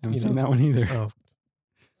where I haven't seen that one either. Oh,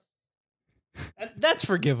 that's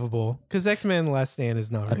forgivable because X-Men Last Stand is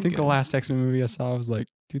not. I Very think good. the last X-Men movie I saw was like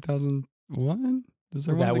 2001. Was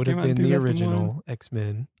there one That would came have out in been the 2001? original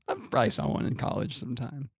X-Men. I probably saw one in college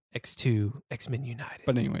sometime. X2, X-Men United.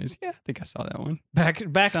 But anyways, yeah, I think I saw that one. Back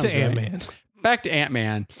Sounds to right. Ant-Man. Back to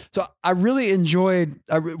Ant-Man. So I really enjoyed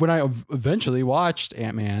when I eventually watched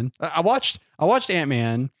Ant-Man. I watched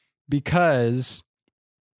Ant-Man because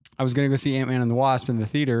I was going to go see Ant-Man and the Wasp in the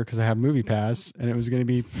theater because I have Movie Pass and it was going to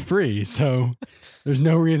be free. So there's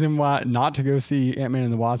no reason why not to go see Ant-Man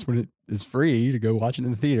and the Wasp when it is free to go watch it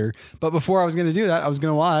in the theater. But before I was going to do that, I was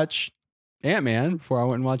going to watch Ant-Man before I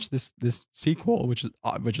went and watched this sequel, which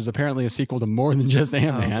is apparently a sequel to more than just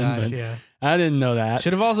Ant-Man. Oh, gosh, but yeah. I didn't know that.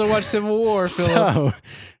 Should have also watched Civil War, Philip. So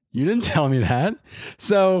you didn't tell me that.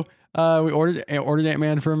 So we ordered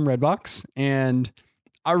Ant-Man from Redbox, and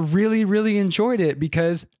I really, really enjoyed it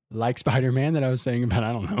because, like Spider-Man that I was saying about,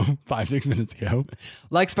 I don't know, 5-6 minutes ago,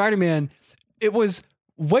 like Spider-Man, it was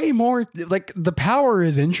way more like the power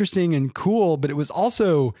is interesting and cool, but it was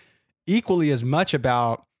also equally as much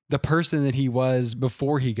about the person that he was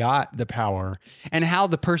before he got the power and how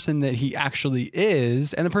the person that he actually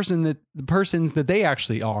is and the persons that they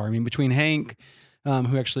actually are. I mean, between Hank,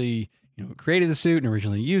 who actually, created the suit and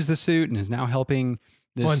originally used the suit and is now helping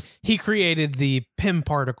this. Well, he created the PIM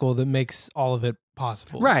particle that makes all of it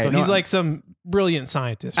possible. Right. So No, he's like some brilliant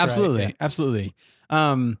scientist. Absolutely. Right? Absolutely.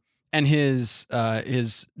 And his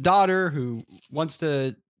daughter who wants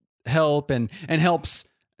to help and helps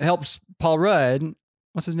Paul Rudd.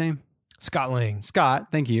 What's his name? Scott Lang. Scott.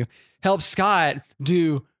 Thank you. Helps Scott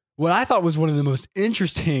do what I thought was one of the most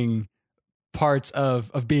interesting parts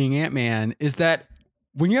of being Ant-Man is that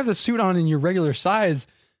when you have the suit on in your regular size,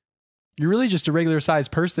 you're really just a regular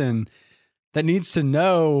sized person that needs to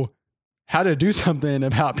know how to do something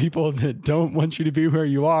about people that don't want you to be where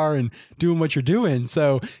you are and doing what you're doing.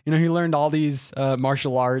 So, he learned all these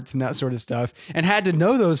martial arts and that sort of stuff and had to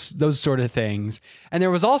know those sort of things. And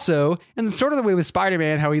there was also, and sort of the way with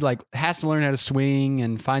Spider-Man, how he like has to learn how to swing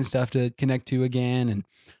and find stuff to connect to again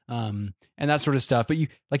and that sort of stuff. But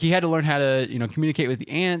he had to learn how to, communicate with the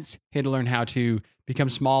ants. He had to learn how to become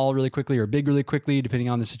small really quickly or big really quickly, depending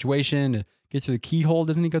on the situation, to get through the keyhole.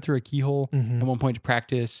 Doesn't he go through a keyhole at one point to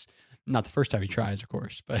practice? Not the first time he tries, of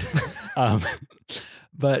course, but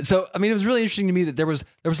so I mean, it was really interesting to me that there was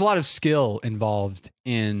a lot of skill involved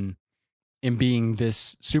in being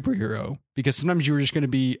this superhero, because sometimes you were just going to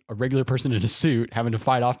be a regular person in a suit having to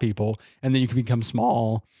fight off people, and then you can become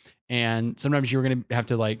small, and sometimes you were going to have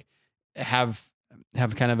to like have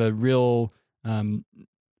kind of a real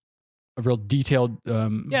a real detailed.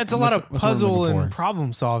 Yeah, it's a lot of what's the word I'm puzzle looking and for?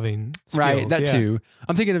 problem solving skills. Right, that yeah. too.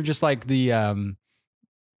 I'm thinking of just like the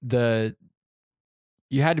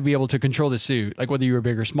you had to be able to control the suit, like whether you were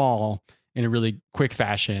big or small, in a really quick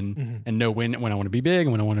fashion, Mhm. and know when I want to be big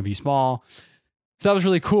and when I want to be small. So that was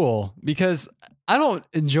really cool because I don't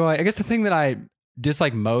enjoy. I guess the thing that I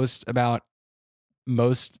dislike most about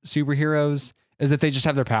most superheroes is that they just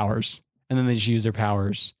have their powers and then they just use their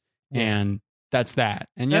powers, Yeah. and that's that.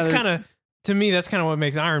 And That's yeah, kind of, to me, that's kind of what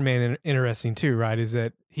makes Iron Man interesting too, right? Is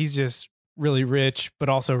that he's just really rich, but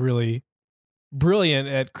also really brilliant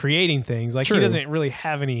at creating things. Like True. he doesn't really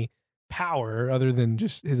have any power other than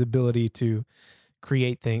just his ability to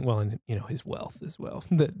create things. Well, and his wealth as well.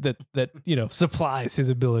 That supplies his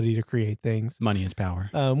ability to create things. money is power.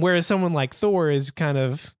 Whereas someone like Thor is kind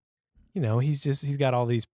of, he's got all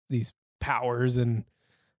these powers and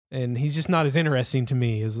he's just not as interesting to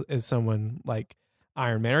me as someone like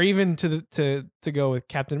Iron Man, or even to go with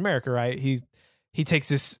Captain America, right? He takes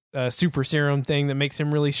this super serum thing that makes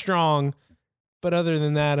him really strong, but other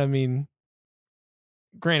than that, I mean,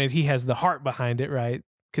 granted, he has the heart behind it, right?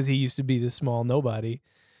 Because he used to be this small nobody.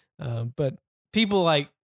 But people like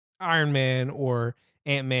Iron Man or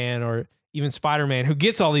Ant-Man or even Spider-Man, who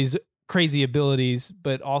gets all these crazy abilities,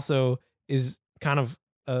 but also is kind of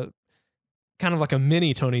like a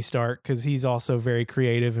mini Tony Stark, because he's also very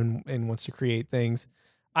creative and wants to create things.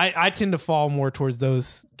 I tend to fall more towards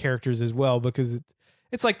those characters as well, because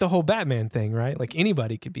it's like the whole Batman thing, right? Like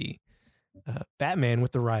anybody could be Batman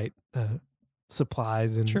with the right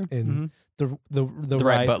supplies and Sure. and the The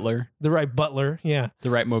right butler, the right butler, yeah. the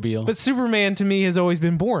right mobile. But Superman to me has always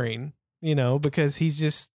been boring, because he's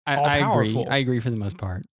just all I agree. powerful. I agree for the most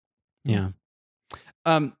part. Yeah.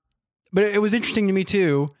 But it was interesting to me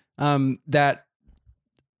too, that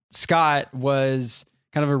Scott was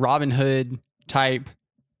kind of a Robin Hood type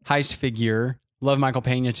heist figure. Love Michael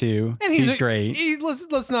Pena too. And he's great.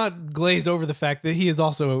 Let's not glaze over the fact that he is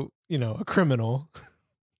also, a criminal.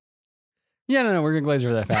 Yeah, no, we're gonna glaze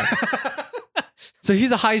over that fact. So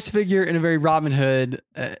he's a heist figure in a very Robin Hood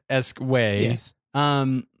esque way. Yes.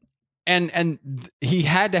 And he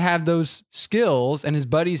had to have those skills, and his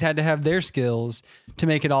buddies had to have their skills to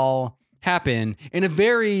make it all happen in a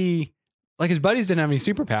very, like, his buddies didn't have any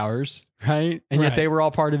superpowers, right? And yet Right. they were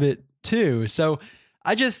all part of it too. So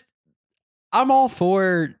I'm all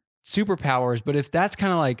for superpowers, but if that's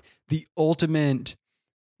kind of like the ultimate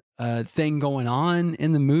thing going on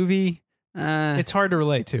in the movie, It's hard to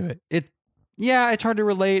relate to it. it's hard to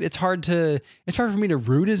relate. It's hard for me to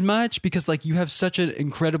root as much because, like, you have such an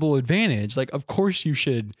incredible advantage. Like, of course you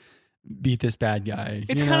should beat this bad guy.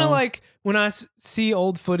 It's kind of like when I see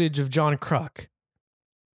old footage of John Kruk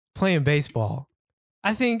playing baseball,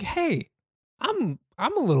 I think, hey, I'm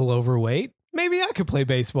a little overweight. Maybe I could play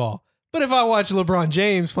baseball. But if I watch LeBron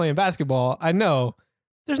James playing basketball, I know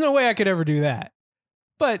there's no way I could ever do that.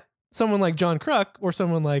 But someone like John Kruk or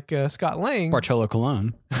someone like Scott Lang, Bartolo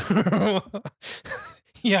Colon.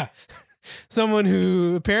 yeah, someone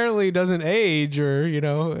who apparently doesn't age or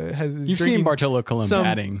has You've seen Bartolo Colon some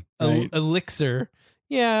batting, right? elixir.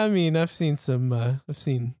 Yeah, I mean, I've seen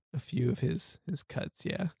a few of his cuts.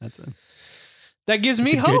 Yeah, that gives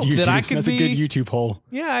me hope that I could That's be a good YouTube hole.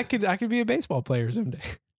 Yeah, I could be a baseball player someday.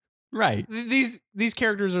 Right. These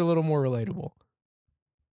characters are a little more relatable.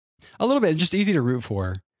 A little bit, just easy to root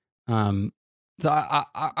for. So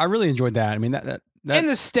I really enjoyed that. I mean, that And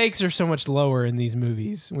the stakes are so much lower in these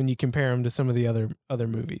movies when you compare them to some of the other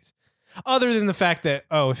movies. Other than the fact that,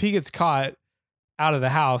 if he gets caught out of the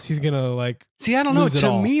house, he's gonna see. I don't know. lose it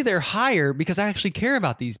To all. me, they're higher because I actually care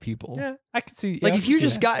about these people. Yeah, I could see. Like, yeah,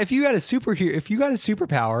 if you got a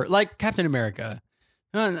superpower like Captain America.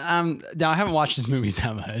 Now I haven't watched his movies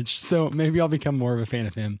that much, so maybe I'll become more of a fan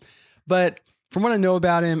of him. But from what I know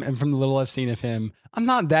about him and from the little I've seen of him, I'm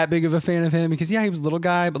not that big of a fan of him because he was a little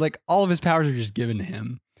guy, but like all of his powers are just given to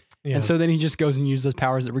him. Yeah. And so then he just goes and uses those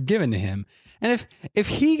powers that were given to him. And if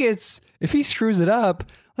he screws it up,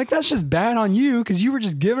 like, that's just bad on you because you were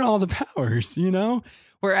just given all the powers,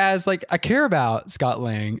 Whereas, like, I care about Scott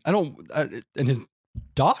Lang. I don't, and his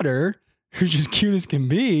daughter, who's just cute as can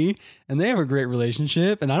be, and they have a great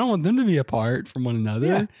relationship, and I don't want them to be apart from one another.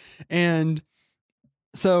 Yeah. And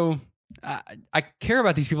so I care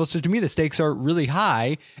about these people. So to me, the stakes are really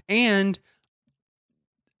high, and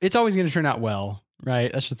it's always going to turn out well,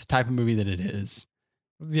 right? That's just the type of movie that it is.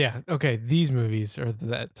 Yeah. Okay. These movies are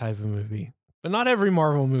that type of movie, but not every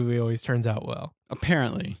Marvel movie always turns out well.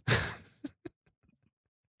 Apparently.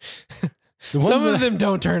 Some of them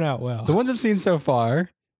don't turn out well. The ones I've seen so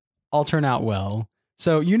far all turn out well.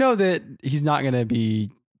 So that he's not going to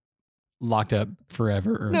be locked up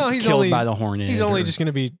forever or No, he's killed only- by the Hornet. He's only or- just going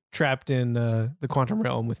to be trapped in the quantum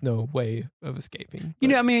realm with no way of escaping. You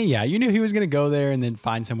know, I mean, yeah, you knew he was going to go there and then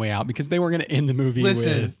find some way out because they were going to end the movie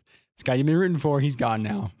Listen. with this guy you've been rooting for. He's gone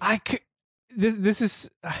now. I could. This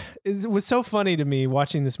is it was so funny to me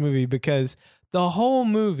watching this movie because the whole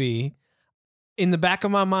movie, in the back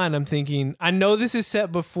of my mind, I'm thinking, I know this is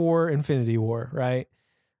set before Infinity War, right?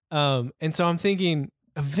 And so I'm thinking,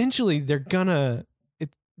 eventually they're gonna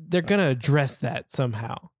address that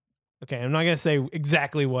somehow. Okay, I'm not gonna say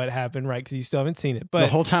exactly what happened, right? Because you still haven't seen it. But The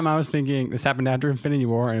whole time I was thinking this happened after Infinity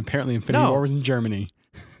War, and apparently Infinity No. War was in Germany.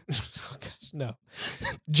 oh gosh, no.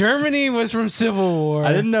 Germany was from Civil War.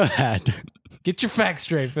 I didn't know that. Get your facts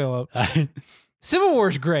straight, Philip. Civil War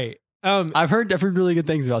is great. I've heard really good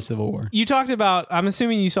things about Civil War. You talked about, I'm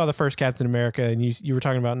assuming you saw the first Captain America and you were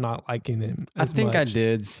talking about not liking him. I as think I much.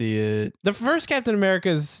 did see it. The first Captain America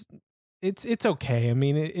is, it's okay. I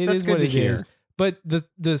mean, it That's is good what to it hear. is. But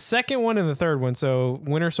the second one and the third one, so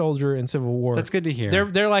Winter Soldier and Civil War, That's good to hear.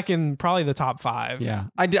 they're like in probably the top 5. Yeah,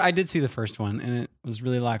 I did see the first one, and it was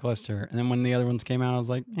really lackluster. And then when the other ones came out, I was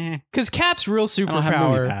like, Because Cap's real I don't have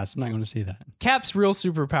movie superpower, pass. I'm not going to see that. Cap's real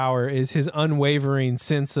superpower is his unwavering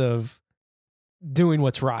sense of doing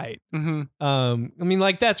what's right. Mm-hmm. I mean,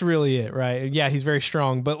 like that's really it, right? Yeah, he's very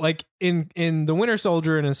strong, but like in the Winter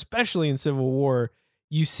Soldier and especially in Civil War,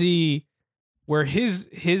 you see where his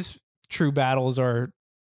true battles are,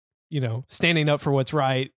 you know, standing up for what's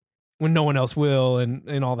right when no one else will,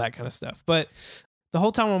 and all that kind of stuff. But the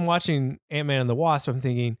whole time I'm watching Ant-Man and the Wasp, I'm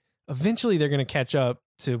thinking eventually they're going to catch up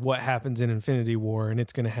to what happens in Infinity War, and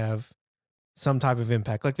it's going to have some type of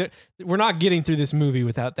impact. Like we're not getting through this movie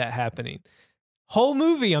without that happening. Whole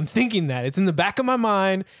movie, I'm thinking that. It's in the back of my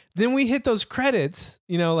mind. Then we hit those credits,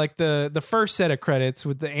 you know, like the first set of credits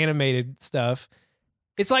with the animated stuff.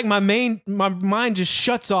 It's like my mind just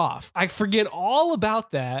shuts off. I forget all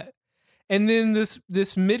about that. And then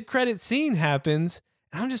this mid-credit scene happens,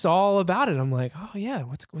 and I'm just all about it. I'm like, oh yeah,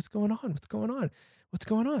 what's going on? What's going on? What's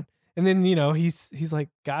going on? And then, you know, he's like,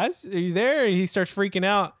 guys, are you there? And he starts freaking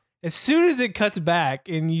out. As soon as it cuts back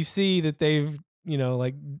and you see that they've, you know,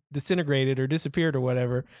 like disintegrated or disappeared or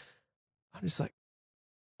whatever, I'm just like,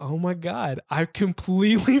 oh my God, I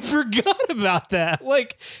completely forgot about that.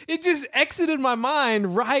 Like it just exited my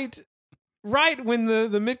mind right when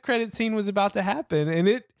the mid-credit scene was about to happen. And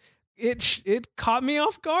it caught me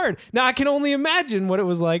off guard. Now I can only imagine what it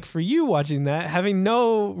was like for you watching that, having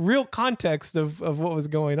no real context of what was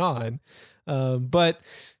going on. But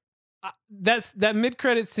that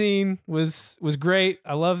mid-credit scene was great.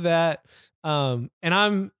 I love that. And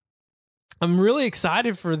I'm really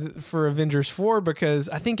excited for Avengers 4 because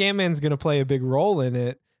I think Ant-Man's going to play a big role in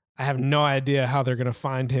it. I have no idea how they're going to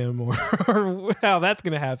find him or how that's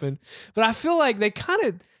going to happen. But I feel like they kind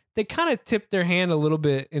of tipped their hand a little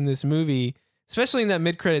bit in this movie, especially in that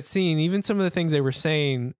mid-credit scene. Even some of the things they were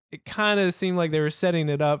saying, it kind of seemed like they were setting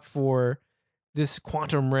it up for this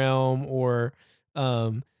quantum realm or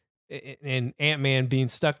and Ant-Man being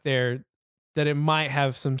stuck there, that it might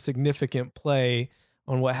have some significant play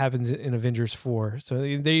on what happens in Avengers 4. So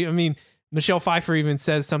I mean, Michelle Pfeiffer even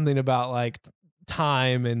says something about like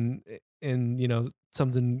time and you know,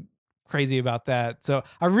 something crazy about that. So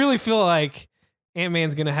I really feel like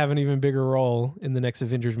Ant-Man's going to have an even bigger role in the next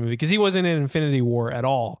Avengers movie because he wasn't in Infinity War at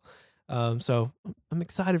all. So I'm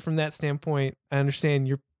excited from that standpoint. I understand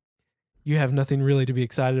you have nothing really to be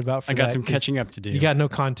excited about for I got that some 'cause catching up to do. you got no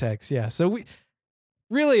context. Yeah. So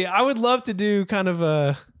I would love to do kind of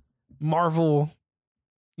a Marvel,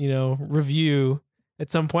 you know, review at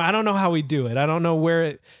some point. I don't know how we do it. I don't know where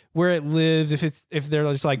it lives, if they're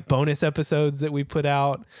just like bonus episodes that we put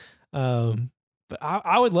out. But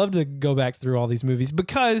I would love to go back through all these movies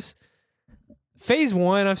because Phase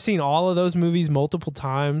 1, I've seen all of those movies multiple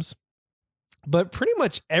times, but pretty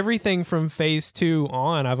much everything from Phase 2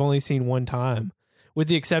 on, I've only seen one time, with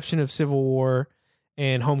the exception of Civil War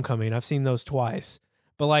and Homecoming. I've seen those twice.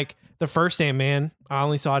 But like the first Ant-Man, I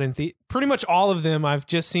only saw it in theater. Pretty much all of them I've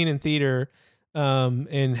just seen in theater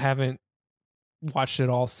and haven't watched it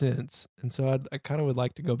all since. And so I kind of would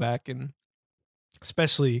like to go back, and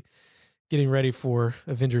especially getting ready for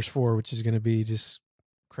Avengers 4, which is going to be just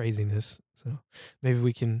craziness. So maybe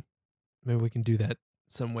we can do that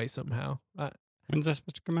some way, somehow. When's that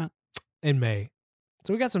supposed to come out? In May.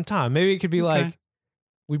 So we got some time. Maybe it could be Okay. like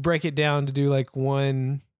we break it down to do like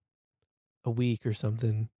one a week or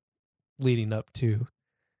something leading up to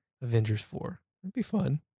Avengers 4. It'd be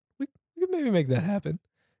fun. We could maybe make that happen.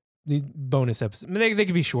 The bonus episodes, they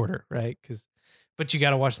could be shorter, right? But you got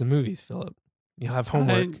to watch the movies, Philip. You'll have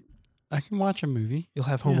homework. I can watch a movie. You'll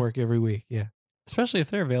have homework every week. Yeah. especially if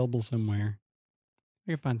they're available somewhere.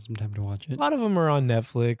 I can find some time to watch A it. lot of them are on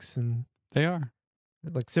Netflix, and They are.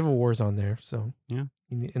 like Civil War's on there. So Yeah.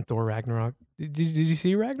 and Thor Ragnarok. Did you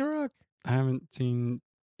see Ragnarok? I haven't seen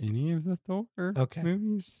any of the Thor Okay.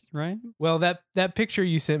 movies, right? Well, that picture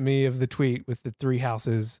you sent me of the tweet with the three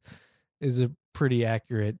houses is a pretty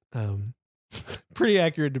accurate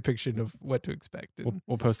depiction of what to expect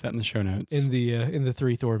We'll post that in the show notes. in the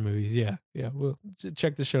three Thor movies. Yeah. We'll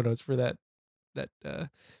check the show notes for that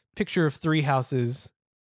picture of three houses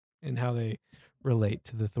and how they relate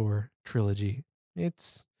to the Thor trilogy.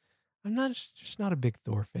 I'm just not a big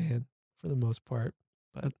Thor fan for the most part,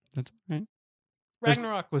 but That's right.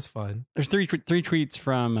 Ragnarok was fun. There's three tweets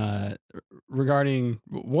from regarding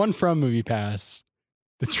one from MoviePass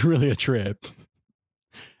that's really a trip,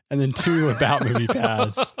 and then two about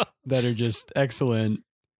MoviePass that are just excellent,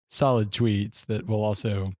 solid tweets that we'll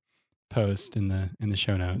also post in the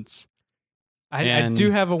show notes. I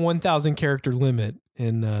do have a 1,000 character limit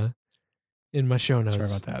in my show notes. Sorry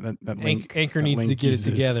about that. That link, Anchor that needs link to get uses-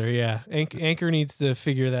 it together. Yeah, Anchor needs to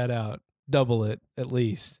figure that out. Double it at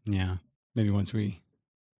least. Yeah, maybe once we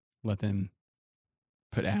let them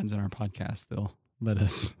put ads on our podcast, they'll let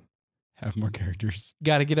us have more characters.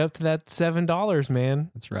 Got to get up to that $7,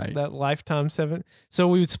 man. That's right. That lifetime 7. So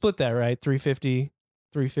we would split that, right? 350,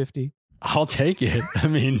 350. I'll take it. I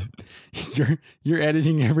mean, you're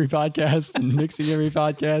editing every podcast and mixing every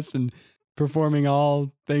podcast and performing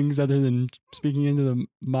all things other than speaking into the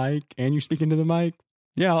mic, and you speak into the mic.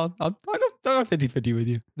 Yeah, I'll go 50-50 with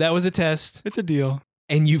you. That was a test, It's a deal.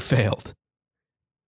 and you failed.